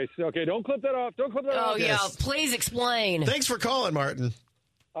 Ah. Okay, don't clip that off. Don't clip that off. Oh, yeah, please explain. Thanks for calling, Martin.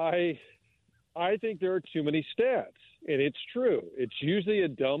 I think there are too many stats, and it's true. It's usually a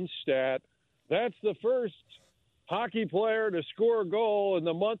dumb stat. That's the first hockey player to score a goal in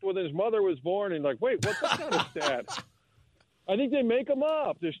the month when his mother was born, and wait, what's that kind of stat? I think they make them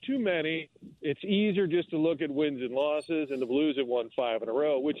up. There's too many. It's easier just to look at wins and losses, and the Blues have won 5 in a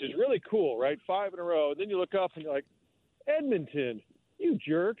row, which is really cool, right? 5 in a row. And then you look up and you're like, Edmonton, you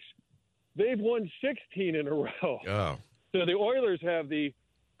jerks. They've won 16 in a row. Oh. So the Oilers have the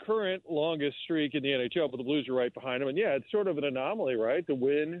current longest streak in the NHL, but the Blues are right behind them. And, yeah, it's sort of an anomaly, right, to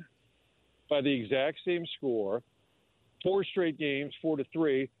win by the exact same score, 4 straight games,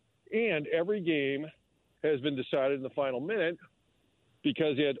 4-3, and every game has been decided in the final minute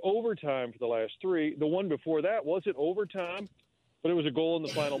because they had overtime for the last 3. The one before that wasn't overtime, but it was a goal in the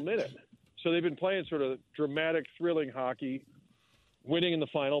final minute. So they've been playing sort of dramatic, thrilling hockey, winning in the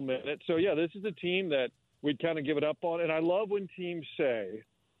final minute. So, yeah, this is a team that we'd kind of give it up on. And I love when teams say,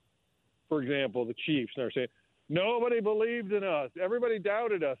 for example, the Chiefs, they're saying, nobody believed in us. Everybody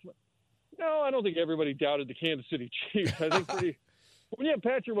doubted us. No, I don't think everybody doubted the Kansas City Chiefs. I think when you have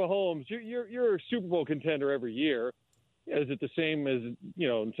Patrick Mahomes, you're a Super Bowl contender every year. Is it the same as,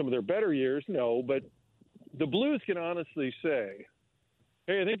 in some of their better years? No, but the Blues can honestly say,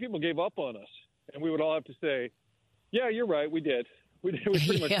 hey, I think people gave up on us. And we would all have to say, yeah, you're right, we did. We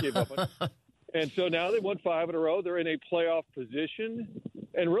pretty much gave up on us. And so now they won 5 in a row. They're in a playoff position.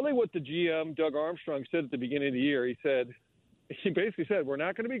 And really what the GM, Doug Armstrong, said at the beginning of the year, he basically said, we're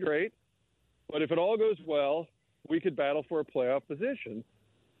not going to be great, but if it all goes well, we could battle for a playoff position.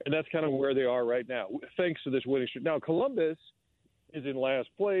 And that's kind of where they are right now, thanks to this winning streak. Now, Columbus is in last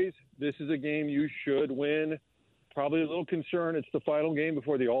place. This is a game you should win. Probably a little concern. It's the final game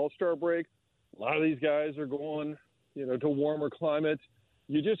before the All-Star break. A lot of these guys are going, to warmer climates.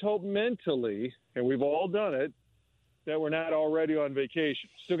 You just hope mentally, and we've all done it, that we're not already on vacation.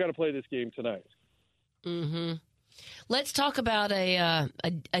 Still got to play this game tonight. Mm-hmm. Let's talk about a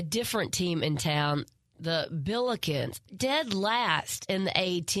different team in town. The Billikens, dead last in the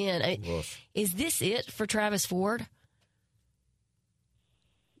A-10. Is this it for Travis Ford?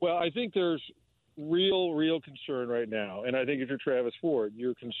 Well, I think there's real concern right now. And I think if you're Travis Ford,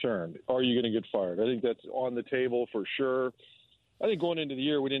 you're concerned. Are you going to get fired? I think that's on the table for sure. I think going into the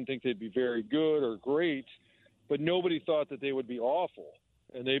year, we didn't think they'd be very good or great, but nobody thought that they would be awful.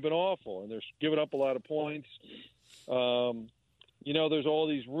 And they've been awful, and they're giving up a lot of points. There's all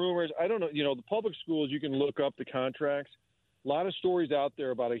these rumors. I don't know. The public schools, you can look up the contracts. A lot of stories out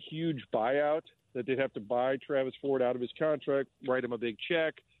there about a huge buyout, that they'd have to buy Travis Ford out of his contract, write him a big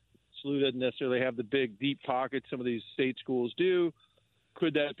check. SLU doesn't necessarily have the big, deep pockets some of these state schools do.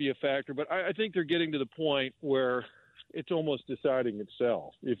 Could that be a factor? But I think they're getting to the point where it's almost deciding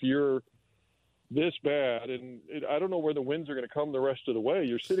itself. If you're this bad, and I don't know where the wins are going to come the rest of the way.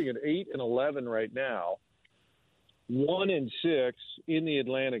 You're sitting at 8-11 right now. 1-6 in the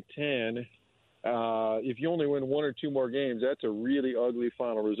Atlantic 10. If you only win 1 or 2 more games, that's a really ugly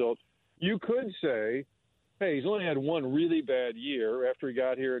final result. You could say, hey, he's only had one really bad year after he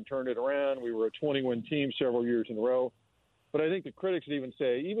got here and turned it around. We were a 20-win team several years in a row. But I think the critics would even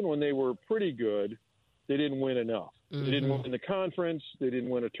say, even when they were pretty good, they didn't win enough. Mm-hmm. They didn't win the conference. They didn't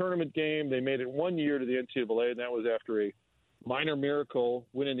win a tournament game. They made it 1 year to the NCAA, and that was after a minor miracle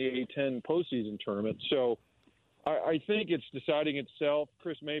winning the A-10 postseason tournament. So I think it's deciding itself.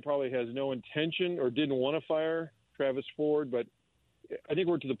 Chris May probably has no intention or didn't want to fire Travis Ford, but I think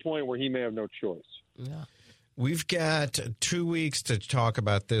we're to the point where he may have no choice. Yeah. We've got 2 weeks to talk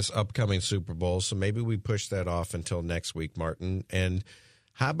about this upcoming Super Bowl, so maybe we push that off until next week, Martin. And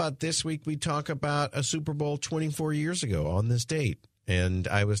how about this week we talk about a Super Bowl 24 years ago on this date? And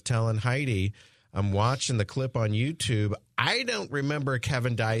I was telling Heidi, I'm watching the clip on YouTube. I don't remember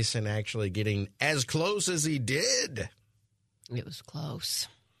Kevin Dyson actually getting as close as he did. It was close.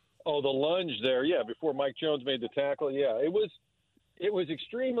 Oh, the lunge there, yeah, before Mike Jones made the tackle. Yeah, it was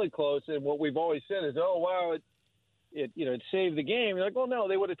extremely close. And what we've always said is, oh, wow, it saved the game. You're like, well, no,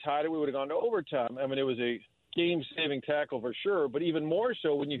 they would have tied it. We would have gone to overtime. I mean, it was a game-saving tackle for sure. But even more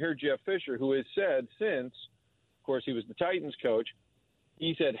so when you hear Jeff Fisher, who has said since, of course, he was the Titans coach,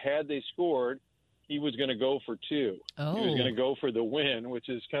 he said had they scored, he was going to go for 2. Oh. He was going to go for the win, which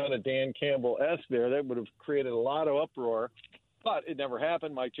is kind of Dan Campbell-esque there. That would have created a lot of uproar. But it never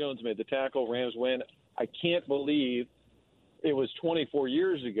happened. Mike Jones made the tackle. Rams win. I can't believe it was 24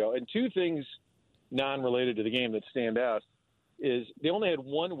 years ago. And 2 things non-related to the game that stand out is they only had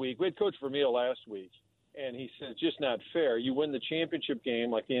 1 week. We had Coach Vermeil last week. And he said, it's just not fair. You win the championship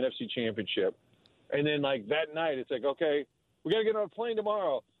game, like the NFC championship, and then like that night, it's like, okay, we got to get on a plane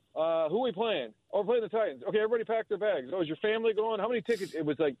tomorrow. Who are we playing? Oh, we're playing the Titans. Okay, everybody pack their bags. Oh, is your family going? How many tickets? It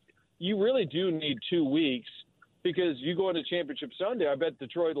was like, you really do need 2 weeks because you go into Championship Sunday. I bet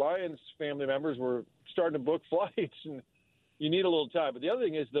Detroit Lions family members were starting to book flights, and you need a little time. But the other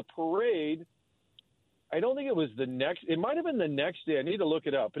thing is the parade. I don't think it was the next. It might have been the next day. I need to look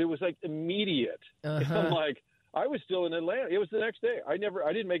it up, but it was like immediate. I'm like, I was still in Atlanta. It was the next day. I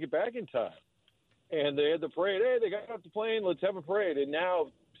didn't make it back in time. And they had the parade. Hey, they got off the plane. Let's have a parade. And now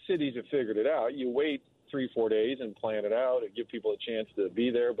cities have figured it out. You wait 3-4 days and plan it out and give people a chance to be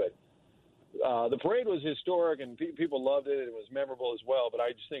there. But the parade was historic, and people loved it. It was memorable as well. But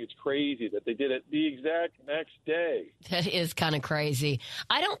I just think it's crazy that they did it the exact next day. That is kind of crazy.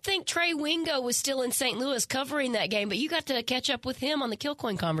 I don't think Trey Wingo was still in St. Louis covering that game, but you got to catch up with him on the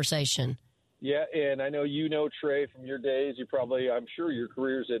Kilcoyne conversation. Yeah, and I know you know Trey from your days. I'm sure your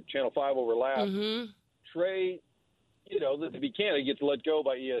careers at Channel 5 overlap. Mm-hmm. Trey, to be candid, gets let go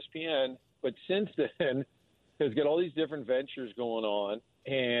by ESPN, but since then has got all these different ventures going on.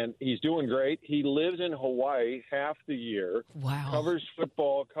 And he's doing great. He lives in Hawaii half the year. Wow. Covers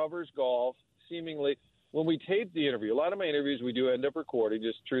football, covers golf, seemingly. When we tape the interview, a lot of my interviews we do end up recording,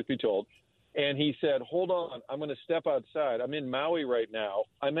 just truth be told. And he said, hold on, I'm going to step outside. I'm in Maui right now.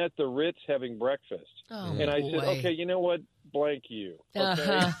 I'm at the Ritz having breakfast. Oh, and I said, okay, you know what? Blank you.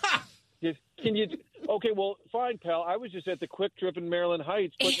 Okay? Can you – okay, well, fine, pal. I was just at the Quick Trip in Maryland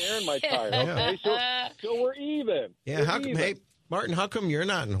Heights putting air in my tire. Okay, so we're even. Yeah, hey, Martin, how come you're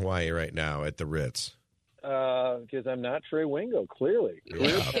not in Hawaii right now at the Ritz? Because I'm not Trey Wingo, clearly.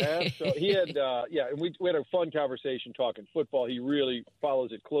 Yeah. So he had, and we had a fun conversation talking football. He really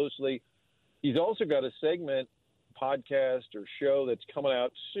follows it closely. He's also got a segment, podcast or show that's coming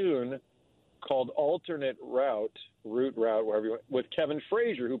out soon called Alternate Route, wherever you want, with Kevin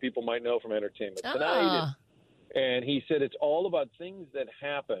Frazier, who people might know from Entertainment Tonight. And he said it's all about things that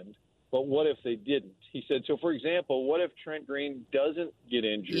happened, but what if they didn't? He said, so, for example, what if Trent Green doesn't get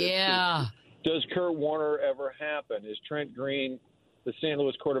injured? Yeah. Does Kurt Warner ever happen? Is Trent Green the St.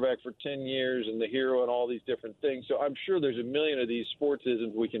 Louis quarterback for 10 years and the hero and all these different things? So I'm sure there's a million of these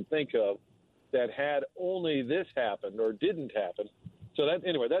sportsisms we can think of that had only this happened or didn't happen. So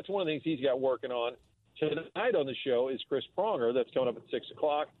that's one of the things he's got working on. Tonight on the show is Chris Pronger. That's coming up at 6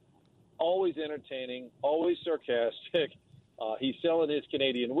 o'clock. Always entertaining, always sarcastic. He's selling his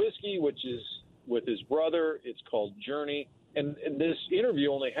Canadian whiskey, which is with his brother. It's called Journey. And this interview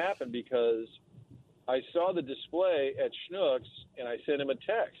only happened because I saw the display at Schnucks, and I sent him a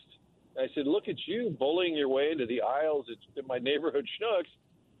text. I said, look at you bullying your way into the aisles at my neighborhood Schnucks.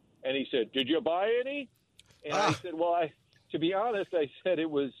 And he said, did you buy any? And I said, well, to be honest, I said it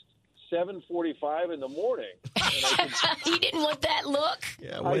was 7:45 in the morning. And I said, you didn't want that look?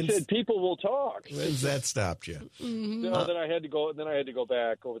 Yeah, I said, people will talk. When's that stopped you? Mm-hmm. So then I had to go. Then I had to go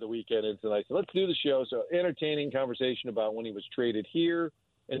back over the weekend, and I said, "Let's do the show." So entertaining conversation about when he was traded here,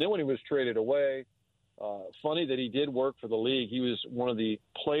 and then when he was traded away. Funny that he did work for the league. He was one of the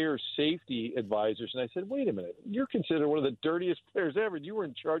player safety advisors, and I said, "Wait a minute, you're considered one of the dirtiest players ever. You were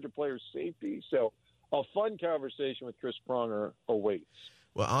in charge of player safety." So a fun conversation with Chris Pronger awaits.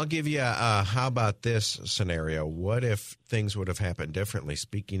 Well, I'll give you how about this scenario? What if things would have happened differently?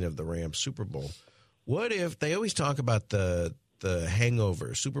 Speaking of the Rams Super Bowl, what if they always talk about the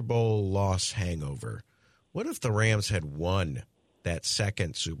hangover, Super Bowl loss hangover? What if the Rams had won that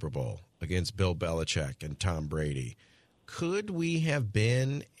second Super Bowl against Bill Belichick and Tom Brady? Could we have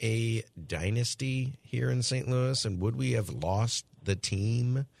been a dynasty here in St. Louis, and would we have lost the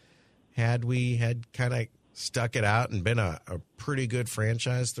team had we had kind of stuck it out and been a pretty good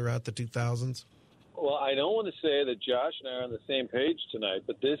franchise throughout the 2000s? Well, I don't want to say that Josh and I are on the same page tonight,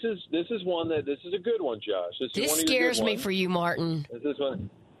 but this is a good one, Josh. This scares me for you, Martin. This is one.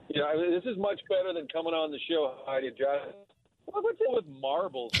 This is much better than coming on the show, Heidi and Josh. What's it with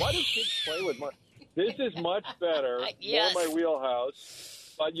marbles? Why do kids play with marbles? This is much better. Yes. More my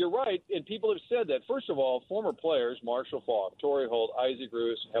wheelhouse. But you're right, and people have said that. First of all, former players, Marshall Faulk, Torrey Holt, Isaac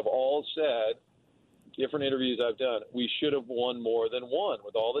Bruce, have all said, different interviews I've done, we should have won more than one.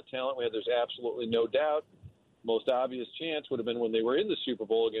 With all the talent we had, there's absolutely no doubt. Most obvious chance would have been when they were in the Super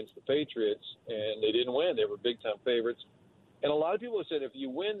Bowl against the Patriots, and they didn't win. They were big-time favorites. And a lot of people have said if you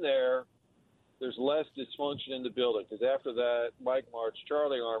win there, there's less dysfunction in the building, because after that, Mike Martz,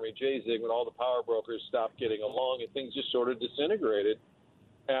 Charlie Army, Jay Zigman, all the power brokers stopped getting along, and things just sort of disintegrated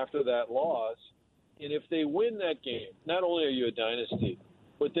after that loss. And if they win that game, not only are you a dynasty,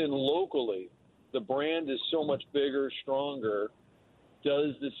 but then locally, the brand is so much bigger, stronger,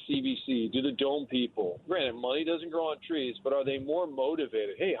 does the CBC, do the Dome people? Granted, money doesn't grow on trees, but are they more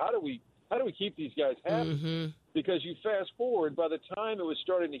motivated? Hey, how do we keep these guys happy? Mm-hmm. Because you fast forward, by the time it was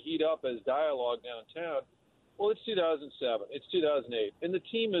starting to heat up as dialogue downtown, well, it's 2007, it's 2008, and the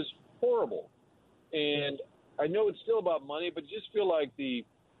team is horrible. And I know it's still about money, but you just feel like the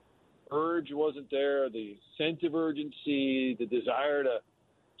urge wasn't there, the sense of urgency, the desire to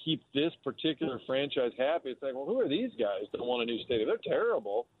keep this particular franchise happy. It's like, well, who are these guys that want a new stadium? They're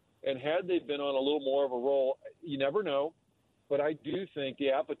terrible. And had they been on a little more of a roll, you never know. But I do think the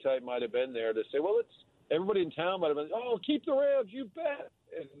appetite might have been there to say, well, everybody in town might have been, oh, keep the Rams, you bet.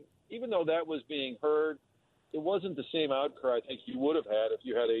 And even though that was being heard, it wasn't the same outcry I think you would have had if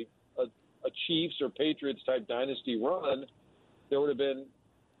you had a Chiefs or Patriots type dynasty run. There would have been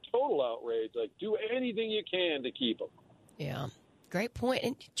total outrage, like do anything you can to keep them. Yeah. Great point.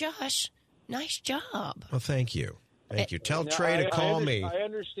 And Josh, nice job. Well, thank you. Thank you. Tell Trey to call me. I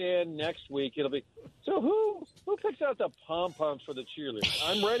understand next week it'll be, so who picks out the pom-poms for the cheerleaders?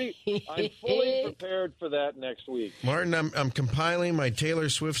 I'm ready. I'm fully prepared for that next week. Martin, I'm compiling my Taylor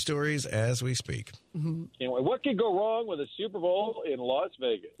Swift stories as we speak. Mm-hmm. Anyway, what could go wrong with a Super Bowl in Las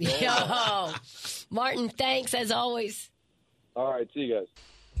Vegas? Yo, Martin, thanks as always. All right, see you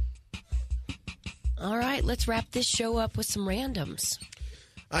guys. All right, let's wrap this show up with some randoms.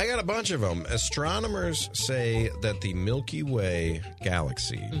 I got a bunch of them. Astronomers say that the Milky Way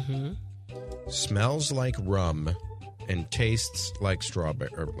galaxy smells like rum and tastes like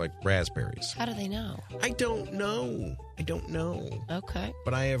strawberry or like raspberries. How do they know? I don't know. Okay.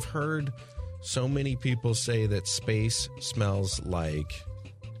 But I have heard so many people say that space smells like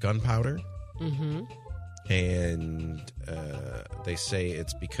gunpowder. Mm-hmm. And they say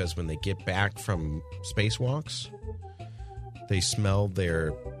it's because when they get back from spacewalks, they smell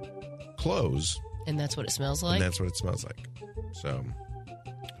their clothes. And that's what it smells like? And that's what it smells like. So,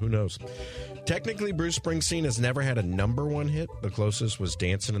 who knows? Technically, Bruce Springsteen has never had a number one hit. The closest was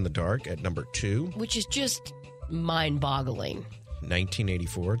Dancing in the Dark at number 2. Which is just mind-boggling.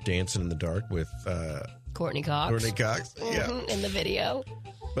 1984, Dancing in the Dark with Courtney Cox. Yeah. In the video.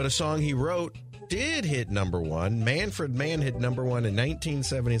 But a song he wrote did hit number 1. Manfred Mann hit number 1 in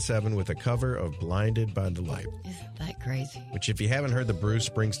 1977 with a cover of Blinded by the Light. Isn't that crazy? Which, if you haven't heard the Bruce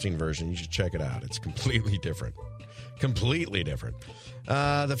Springsteen version, you should check it out. It's completely different. Completely different.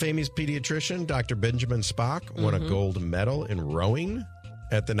 The famous pediatrician, Dr. Benjamin Spock, won a gold medal in rowing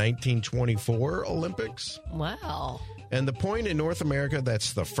at the 1924 Olympics. Wow. And the point in North America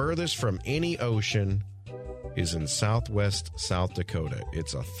that's the furthest from any ocean is in southwest South Dakota.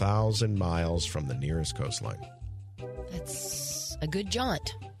 It's 1,000 miles from the nearest coastline. That's a good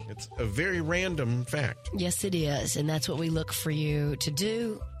jaunt. It's a very random fact. Yes, it is. And that's what we look for you to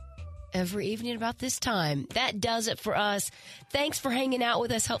do every evening about this time. That does it for us. Thanks for hanging out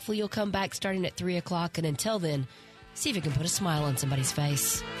with us. Hopefully you'll come back starting at 3 o'clock. And until then, see if you can put a smile on somebody's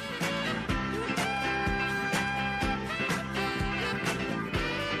face.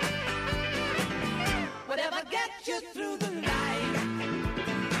 Whatever gets you through the night.